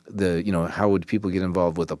how would people get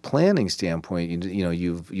involved with a planning standpoint?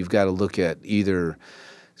 You've got to look at either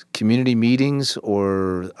community meetings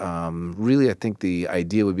or really I think the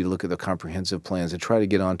idea would be to look at the comprehensive plans and try to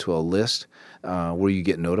get onto a list where you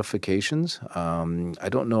get notifications. I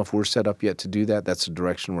don't know if we're set up yet to do that. That's the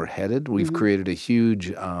direction we're headed. We've created a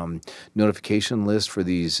huge notification list for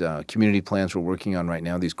these community plans we're working on right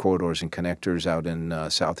now, these corridors and connectors out in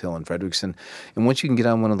South Hill and Frederickson. And once you can get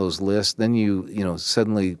on one of those lists, then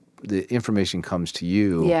suddenly the information comes to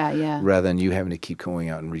you rather than you having to keep going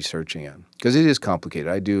out and researching it. Because it is complicated.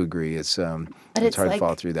 I do agree. It's hard to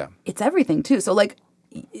follow through that. It's everything, too. So,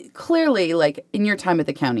 clearly, in your time at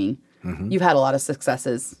the county, you've had a lot of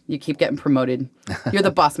successes. You keep getting promoted. You're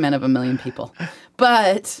the boss man of 1 million people.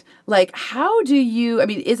 But, how do you,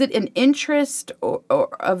 is it an interest or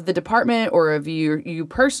of the department or of you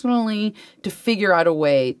personally to figure out a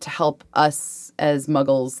way to help us as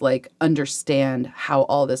Muggles, understand how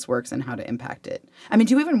all this works and how to impact it? Do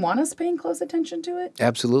you even want us paying close attention to it?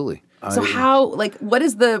 Absolutely. So what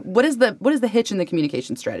is the hitch in the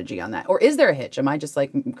communication strategy on that? Or is there a hitch? Am I just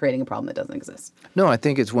creating a problem that doesn't exist? No, I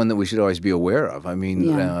think it's one that we should always be aware of.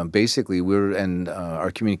 Basically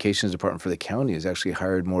our communications department for the county has actually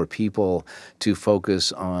hired more people to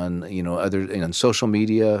focus on, other, social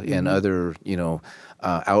media and other,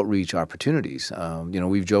 outreach opportunities.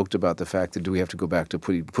 We've joked about the fact that do we have to go back to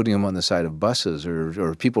putting them on the side of buses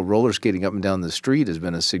or people roller skating up and down the street has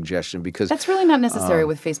been a suggestion because that's really not necessary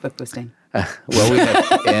with Facebook boosting. Well, we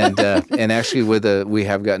have, and actually we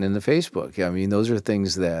have gotten into Facebook. Those are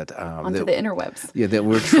things that onto the interwebs. Yeah, that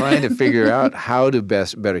we're trying to figure out how to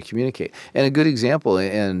better communicate. And a good example,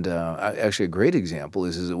 and actually a great example,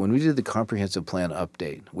 is that when we did the comprehensive plan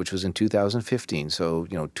update, which was in 2015, so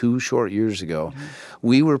 2 short years ago,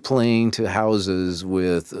 we were playing to houses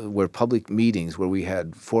where public meetings where we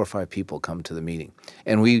had 4 or 5 people come to the meeting,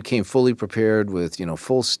 and we came fully prepared with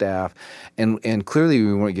full staff, and clearly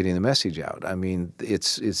we weren't getting the message out.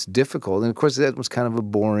 It's difficult, and of course that was kind of a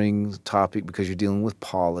boring topic because you're dealing with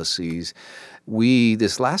policies.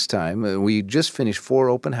 This last time, we just finished 4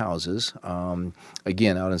 open houses,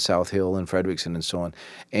 again, out in South Hill and Frederickson and so on,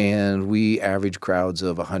 and we averaged crowds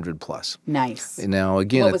of 100 plus. Nice. And now,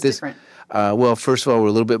 again, what was different? Well, first of all, we're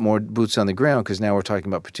a little bit more boots on the ground because now we're talking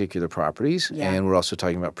about particular properties, and we're also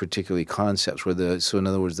talking about particularly concepts. So in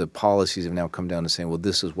other words, the policies have now come down to saying, well,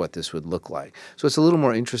 this is what this would look like. So it's a little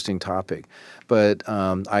more interesting topic. But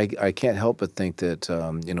I can't help but think that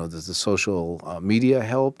the social media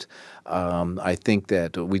helped. I think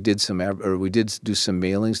that we did do some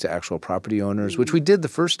mailings to actual property owners, which we did the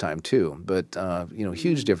first time too. But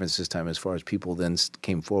huge difference this time as far as people then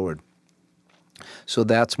came forward. So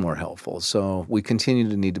that's more helpful. So we continue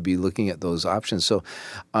to need to be looking at those options. So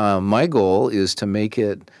my goal is to make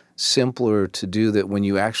it simpler to do that when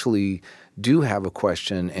you actually do have a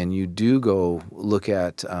question and you do go look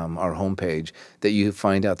at our homepage, that you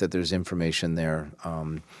find out that there's information there.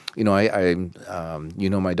 My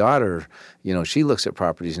daughter, she looks at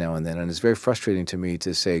properties now and then, and it's very frustrating to me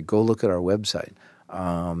to say, go look at our website.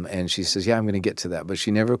 And she says, I'm going to get to that. But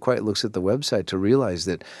she never quite looks at the website to realize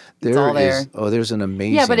that there's an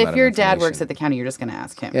amazing Yeah, but if your dad information. works at the county, you're just going to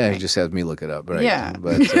ask him. Yeah, right? he just has me look it up, right? Yeah.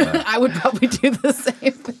 But, I would probably do the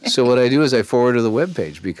same thing. So what I do is I forward to the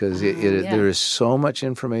webpage because there is so much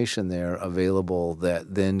information there available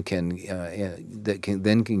that then can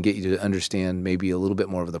get you to understand maybe a little bit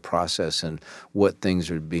more of the process and what things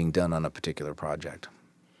are being done on a particular project.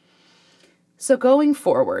 So going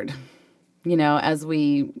forward, as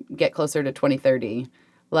we get closer to 2030,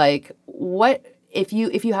 what if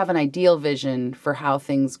you have an ideal vision for how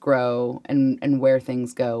things grow and where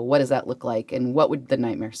things go, what does that look like, and what would the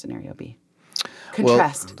nightmare scenario be?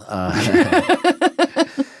 Contrast.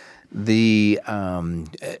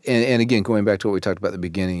 And again, going back to what we talked about at the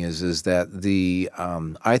beginning, is that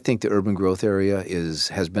I think the urban growth area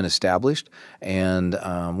has been established, and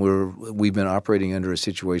we've been operating under a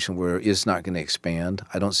situation where it's not going to expand.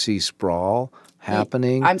 I don't see sprawl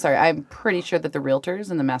happening. I'm sorry. I'm pretty sure that the realtors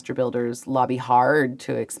and the master builders lobby hard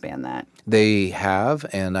to expand that. They have,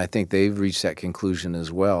 and I think they've reached that conclusion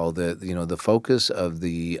as well. That the focus of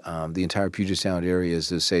the entire Puget Sound area is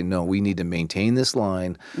to say, no, we need to maintain this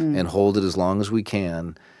line and hold it as long as we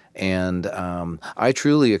can. And I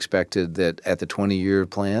truly expected that at the 20-year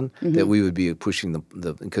plan that we would be pushing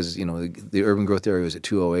because the urban growth area was at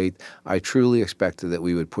 208. I truly expected that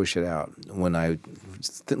we would push it out when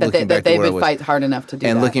They would fight hard enough to do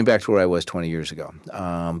that. And looking back to where I was 20 years ago.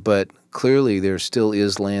 But clearly there still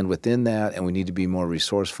is land within that, and we need to be more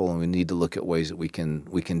resourceful, and we need to look at ways that we can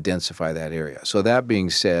densify that area. So that being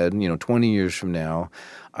said, 20 years from now,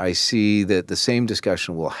 I see that the same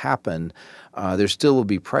discussion will happen. There still will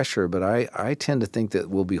be pressure, but I tend to think that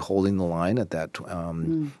we'll be holding the line at that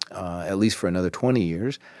at least for another 20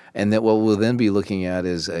 years, and that what we'll then be looking at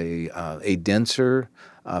is a denser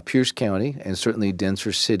Pierce County, and certainly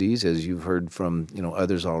denser cities, as you've heard from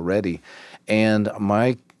others already. And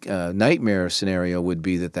my nightmare scenario would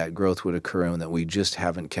be that growth would occur and that we just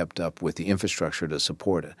haven't kept up with the infrastructure to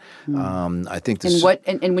support it. I think this.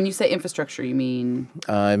 And when you say infrastructure, you mean?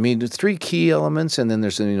 I mean, there's three key elements, and then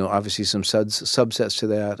there's obviously some subsets to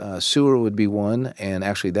that. Sewer would be one, and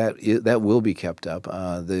actually that will be kept up.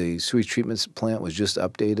 The sewage treatment plant was just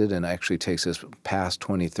updated, and actually takes us past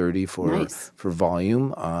 2030 for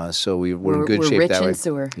volume. So we're in good shape rich that way. in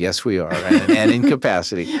sewer. Yes, we are, and in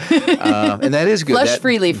capacity, and that is good. Flush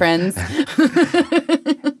freely, friends.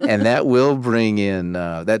 And that will bring in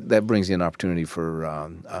that brings in opportunity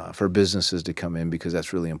for businesses to come in, because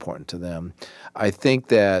that's really important to them. I think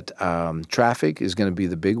that traffic is going to be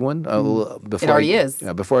the big one. It already is.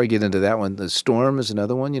 Before I get into that one, the storm is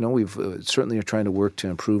another one. We've certainly are trying to work to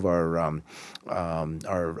improve our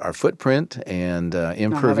footprint and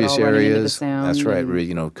impervious areas. That's right.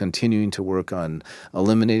 We're continuing to work on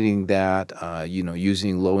eliminating that.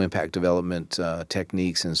 Using low impact development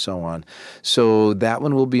techniques and so on. So that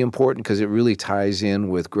one will be important because it really ties in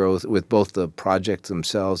with growth, with both the projects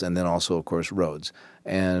themselves and then also, of course, roads.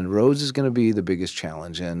 And roads is going to be the biggest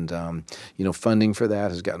challenge, and funding for that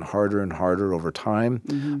has gotten harder and harder over time.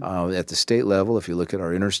 At the state level, if you look at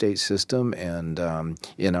our interstate system, and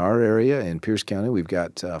in our area in Pierce County, we've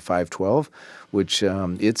got 512, which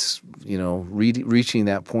it's reaching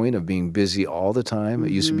that point of being busy all the time. It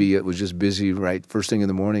used to be it was just busy right first thing in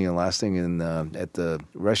the morning and last thing at the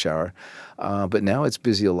rush hour, but now it's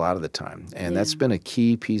busy a lot of the time, and that's been a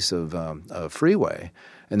key piece of freeway.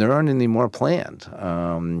 And there aren't any more planned.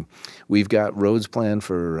 We've got roads planned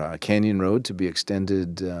for Canyon Road to be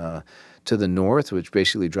extended to the north, which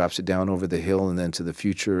basically drops it down over the hill and then to the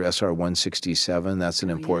future SR 167. That's an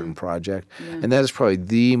important project. Yeah. And that is probably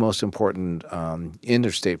the most important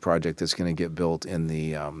interstate project that's going to get built in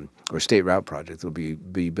the or state route project that will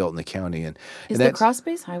be built in the county. And is the Cross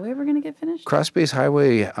Space Highway ever going to get finished? Cross Space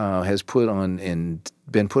Highway has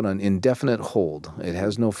been put on indefinite hold. It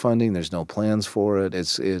has no funding. There's no plans for it.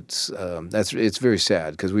 It's very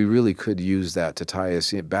sad, because we really could use that to tie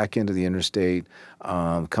us back into the interstate,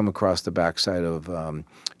 come across the backside of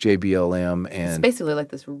JBLM, and it's basically like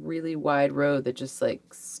this really wide road that just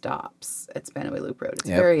stops at Spanaway Loop Road. It's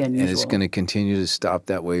very unusual, and it's going to continue to stop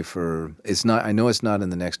that way for. It's not. I know it's not in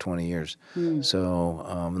the next 20 years. So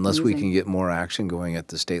unless we can get more action going at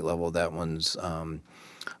the state level, that one's.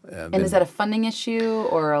 And is that a funding issue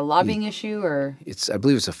or a lobbying issue, or? I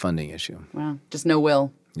believe it's a funding issue. Wow, just no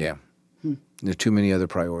will. Yeah. There are too many other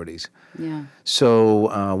priorities. Yeah. So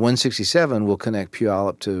 167 will connect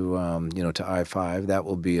Puyallup to I-5. That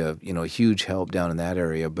will be a huge help down in that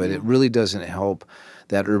area, but it really doesn't help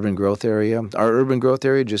that urban growth area. Our urban growth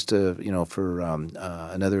area, just to, for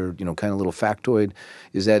another, kind of little factoid,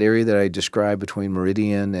 is that area that I described between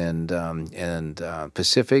Meridian and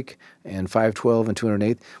Pacific and 512 and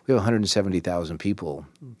 208. We have 170,000 people,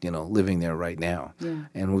 living there right now. Yeah.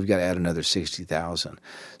 And we've got to add another 60,000.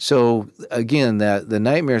 So again, the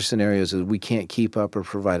nightmare scenario is that we can't keep up or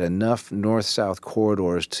provide enough north-south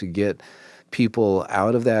corridors to get people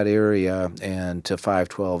out of that area and to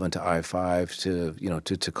 512 and to I-5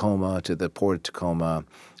 to Tacoma, to the Port of Tacoma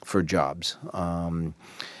for jobs.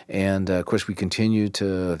 And of course, we continue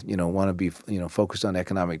to want to be focused on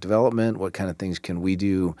economic development. What kind of things can we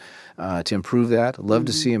do to improve that? I'd love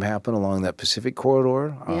to see them happen along that Pacific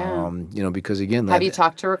corridor. Yeah. Because again, have you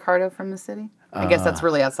talked to Ricardo from the city? I guess that's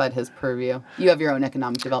really outside his purview. You have your own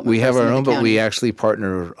economic development. We have our own, but county. we actually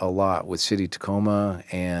partner a lot with City Tacoma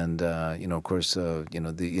and, of course,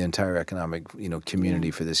 the entire economic,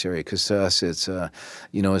 community for this area. Because to us, it's, a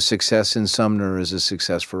success in Sumner is a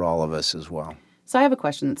success for all of us as well. So I have a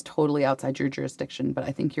question that's totally outside your jurisdiction, but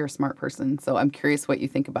I think you're a smart person, so I'm curious what you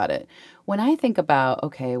think about it. When I think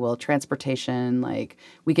about, transportation, like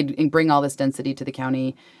we could bring all this density to the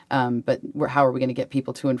county, but how are we going to get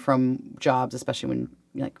people to and from jobs, especially when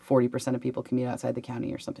 40% of people commute outside the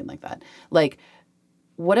county or something like that? Like,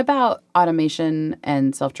 what about automation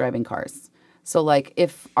and self-driving cars? So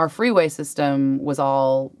if our freeway system was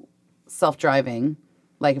all self-driving,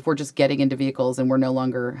 like if we're just getting into vehicles and we're no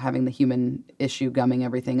longer having the human issue gumming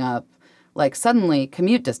everything up, suddenly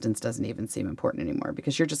commute distance doesn't even seem important anymore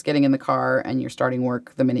because you're just getting in the car and you're starting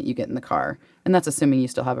work the minute you get in the car. And that's assuming you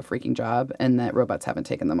still have a freaking job and that robots haven't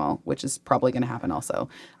taken them all, which is probably going to happen also.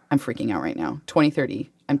 I'm freaking out right now.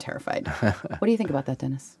 2030, I'm terrified. What do you think about that,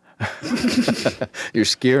 Dennis? You're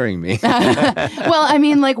scaring me. Well, I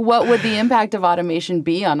mean, what would the impact of automation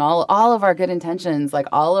be on all of our good intentions,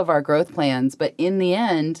 all of our growth plans? But in the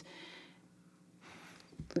end,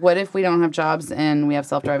 what if we don't have jobs and we have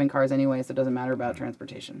self-driving cars anyway, so it doesn't matter about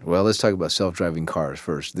transportation? Well, let's talk about self-driving cars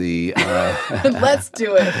first. Let's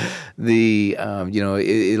do it.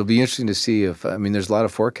 It'll be interesting to see if, there's a lot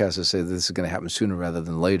of forecasts that say this is going to happen sooner rather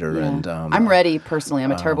than later. Yeah. And I'm ready personally.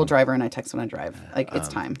 I'm a terrible driver and I text when I drive. It's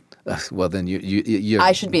time. Well, then you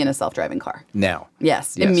I should be in a self-driving car. Now.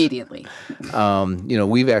 Yes. Immediately.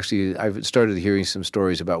 I've started hearing some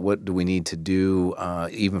stories about what do we need to do,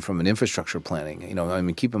 even from an infrastructure planning.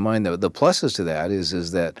 Keep in mind that the pluses to that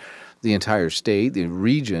is that the entire state, the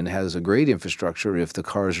region has a great infrastructure if the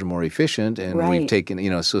cars are more efficient, and we've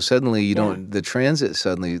taken, so suddenly the transit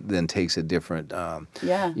suddenly then takes a different,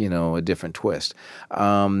 a different twist.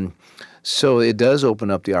 So it does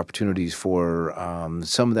open up the opportunities for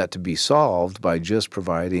some of that to be solved by just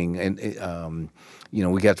providing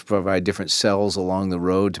we got to provide different cells along the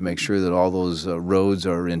road to make sure that all those roads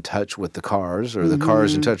are in touch with the cars, or the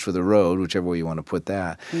cars in touch with the road, whichever way you want to put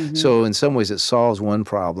that. So in some ways it solves one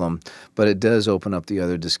problem, but it does open up the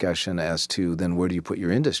other discussion as to then where do you put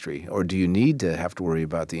your industry? Or do you need to have to worry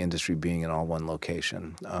about the industry being in all one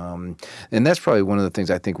location? And that's probably one of the things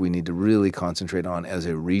I think we need to really concentrate on as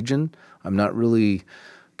a region. I'm not really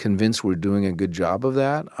convinced we're doing a good job of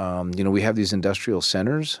that. We have these industrial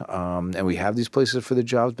centers, and we have these places for the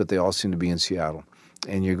jobs, but they all seem to be in Seattle.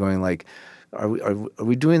 And you're going are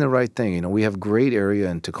we doing the right thing? We have great area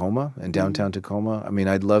in Tacoma, in downtown Tacoma.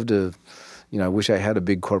 I'd love to, I wish I had a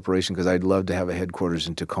big corporation because I'd love to have a headquarters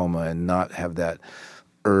in Tacoma and not have that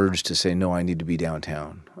urge to say, no, I need to be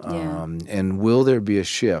downtown. And will there be a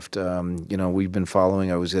shift? We've been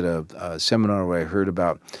following, I was at a seminar where I heard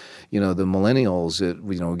about, the millennials.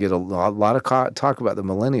 We get a lot of talk about the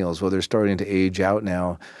millennials. Well, they're starting to age out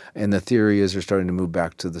now, and the theory is they're starting to move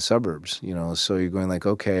back to the suburbs. So you're going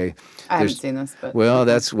okay. I haven't seen this, but we're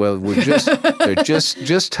just they're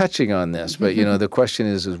just touching on this. But the question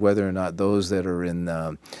is whether or not those that are in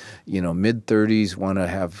mid-30s want to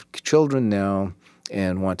have children now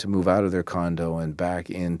and want to move out of their condo and back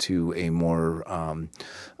into a more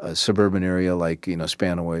suburban area like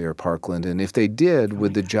Spanaway or Parkland. And if they did,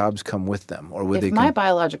 would the jobs come with them, or would if my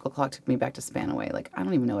biological clock took me back to Spanaway, I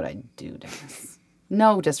don't even know what I'd do, Dennis.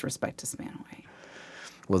 No disrespect to Spanaway.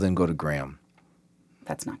 Well, then go to Graham.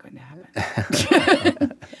 That's not going to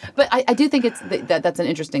happen. But I do think that's an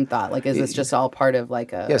interesting thought. Is this just all part of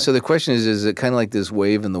a... Yeah, so the question is it kind of like this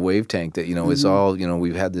wave in the wave tank that, it's all,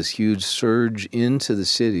 we've had this huge surge into the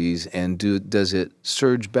cities, and does it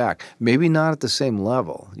surge back? Maybe not at the same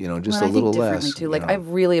level, just a little less. Too. I've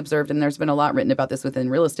really observed, and there's been a lot written about this within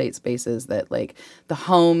real estate spaces, that the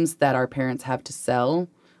homes that our parents have to sell,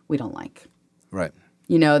 we don't like. Right.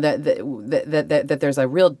 That there's a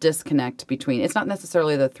real disconnect between, it's not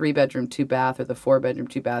necessarily the 3-bedroom, 2-bath or the 4-bedroom,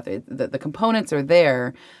 2-bath. The components are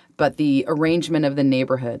there, but the arrangement of the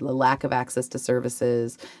neighborhood, the lack of access to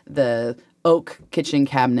services, the oak kitchen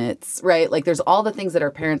cabinets, right? There's all the things that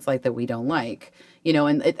our parents like that we don't like.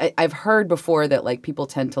 And I've heard before that people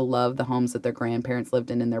tend to love the homes that their grandparents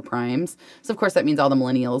lived in their primes. So of course that means all the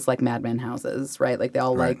millennials like Mad Men houses, right? They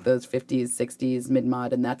all like those 50s, 60s,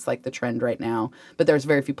 mid-mod, and that's the trend right now. But there's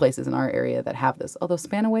very few places in our area that have this. Although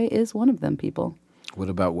Spanaway is one of them, people. What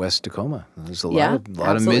about West Tacoma? There's a lot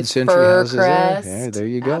of mid-century Fir houses Crest, there. Yeah, there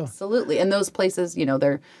you go. Absolutely. And those places,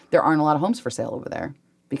 there aren't a lot of homes for sale over there.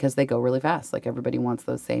 because they go really fast. Like everybody wants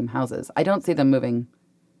those same houses. I don't see them moving,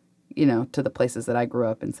 you know, to the places that I grew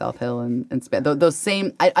up in South Hill and those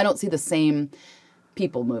same. I don't see the same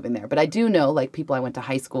people moving there, but I do know like people I went to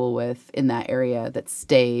high school with in that area that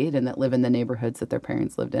stayed and that live in the neighborhoods that their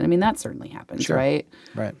parents lived in. I mean, that certainly happens, right?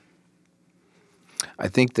 Right. I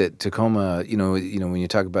think that Tacoma, you know, when you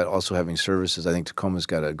talk about also having services, I think Tacoma's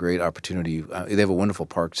got a great opportunity. They have a wonderful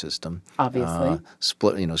park system, obviously,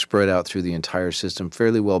 spread out through the entire system,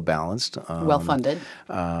 fairly well balanced, well funded,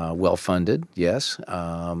 yes.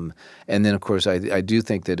 And then, of course, I do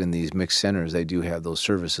think that in these mixed centers, they do have those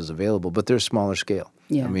services available, but they're smaller scale.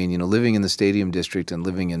 Yeah. I mean, you know, living in the Stadium District and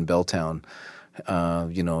living in Belltown.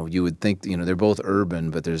 You know, you would think, you know, they're both urban,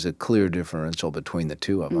 but there's a clear differential between the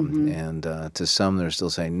two of them. And to some, they're still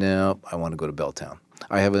saying, no, I want to go to Belltown.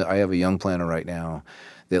 I have a young planner right now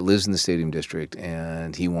that lives in the Stadium District,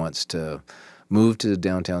 and he wants to move to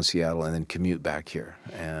downtown Seattle and then commute back here.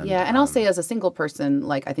 And I'll say as a single person,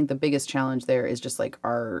 like I think the biggest challenge there is just like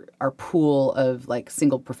our pool of like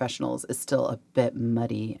single professionals is still a bit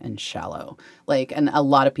muddy and shallow. Like, and a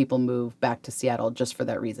lot of people move back to Seattle just for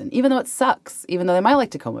that reason, even though it sucks, even though they might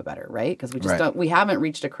like Tacoma better, right? Because we just we haven't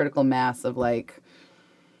reached a critical mass of like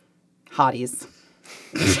hotties.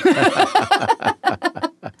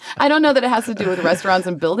 I don't know that it has to do with restaurants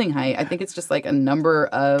and building height. I think it's just like a number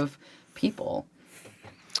of people.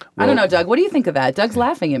 Well, I don't know, Doug. What do you think of that? Doug's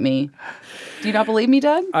laughing at me. Do you not believe me,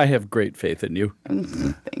 Doug? I have great faith in you.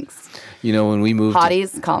 Thanks. You know, when we moved...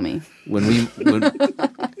 Hotties, call me. When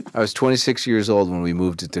I was 26 years old when we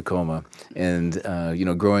moved to Tacoma. And, you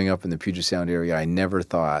know, growing up in the Puget Sound area, I never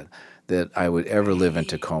thought that I would ever live in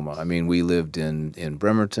Tacoma. I mean, we lived in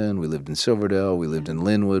Bremerton, we lived in Silverdale, we lived in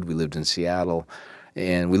Linwood, we lived in Seattle.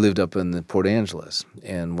 And we lived up in the Port Angeles.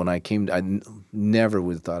 And when I came, I never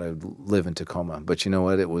would have thought I would live in Tacoma. But you know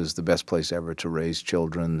what? It was the best place ever to raise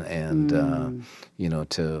children and, you know,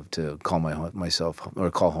 to call myself or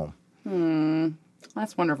call home.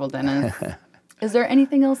 That's wonderful, Dennis. Is there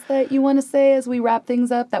anything else that you want to say as we wrap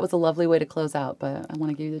things up? That was a lovely way to close out, but I want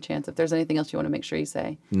to give you the chance. If there's anything else you want to make sure you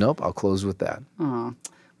say. Nope, I'll close with that. Aw.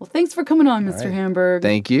 Well, thanks for coming on, Mr. Hamburg.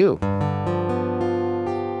 Thank you.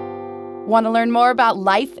 Want to learn more about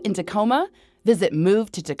life in Tacoma? Visit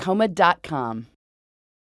movetotacoma.com.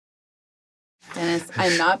 Dennis,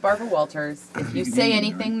 I'm not Barbara Walters. If you say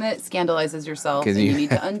anything that scandalizes yourself and you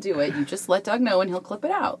need to undo it, you just let Doug know and he'll clip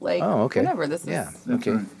it out. Like, whatever. This is...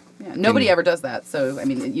 okay. Yeah, nobody ever does that. So, I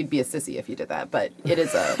mean, you'd be a sissy if you did that, but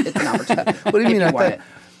it's an opportunity. What do you mean? I thought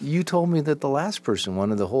you told me that the last person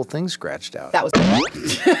wanted the whole thing scratched out. That was...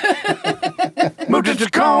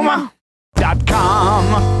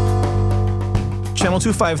 MoveToTacoma.com. Channel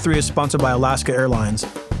 253 is sponsored by Alaska Airlines.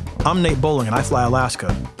 I'm Nate Bowling, and I fly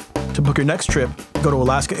Alaska. To book your next trip, go to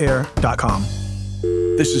alaskaair.com.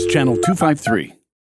 This is Channel 253.